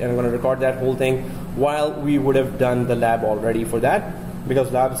create it, and I'm going to record that whole thing while we would have done the lab already for that,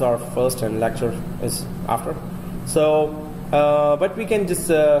 because labs are first and lecture is after. So, but we can just,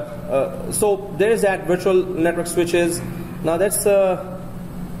 so there is that virtual network switches. Now that's a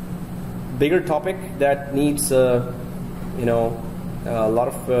bigger topic that needs, a lot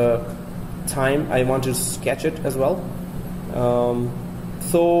of time. I want to sketch it as well.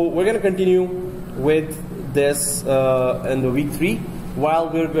 So we're going to continue with this in the week 3. while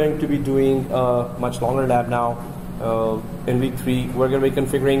we're going to be doing a much longer lab now, in week 3, we're going to be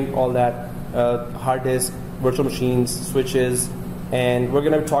configuring all that hard disk, virtual machines, switches, and we're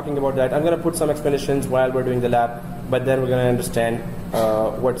going to be talking about that. I'm going to put some explanations while we're doing the lab, but then we're going to understand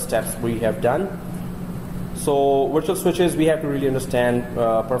what steps we have done. So virtual switches we have to really understand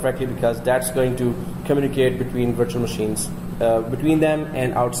perfectly, because that's going to communicate between virtual machines, between them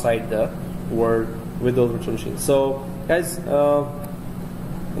and outside the world with those virtual machines. So guys,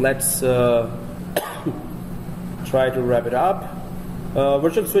 let's try to wrap it up.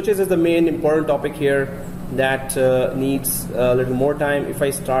 Virtual switches is the main important topic here that needs a little more time. If I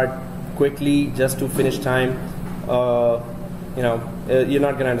start quickly just to finish time, you're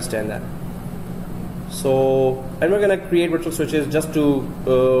not going to understand that. So, and we're going to create virtual switches just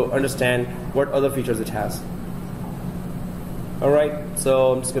to understand what other features it has. Alright,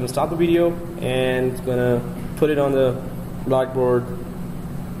 so I'm just going to stop the video and going to put it on the blackboard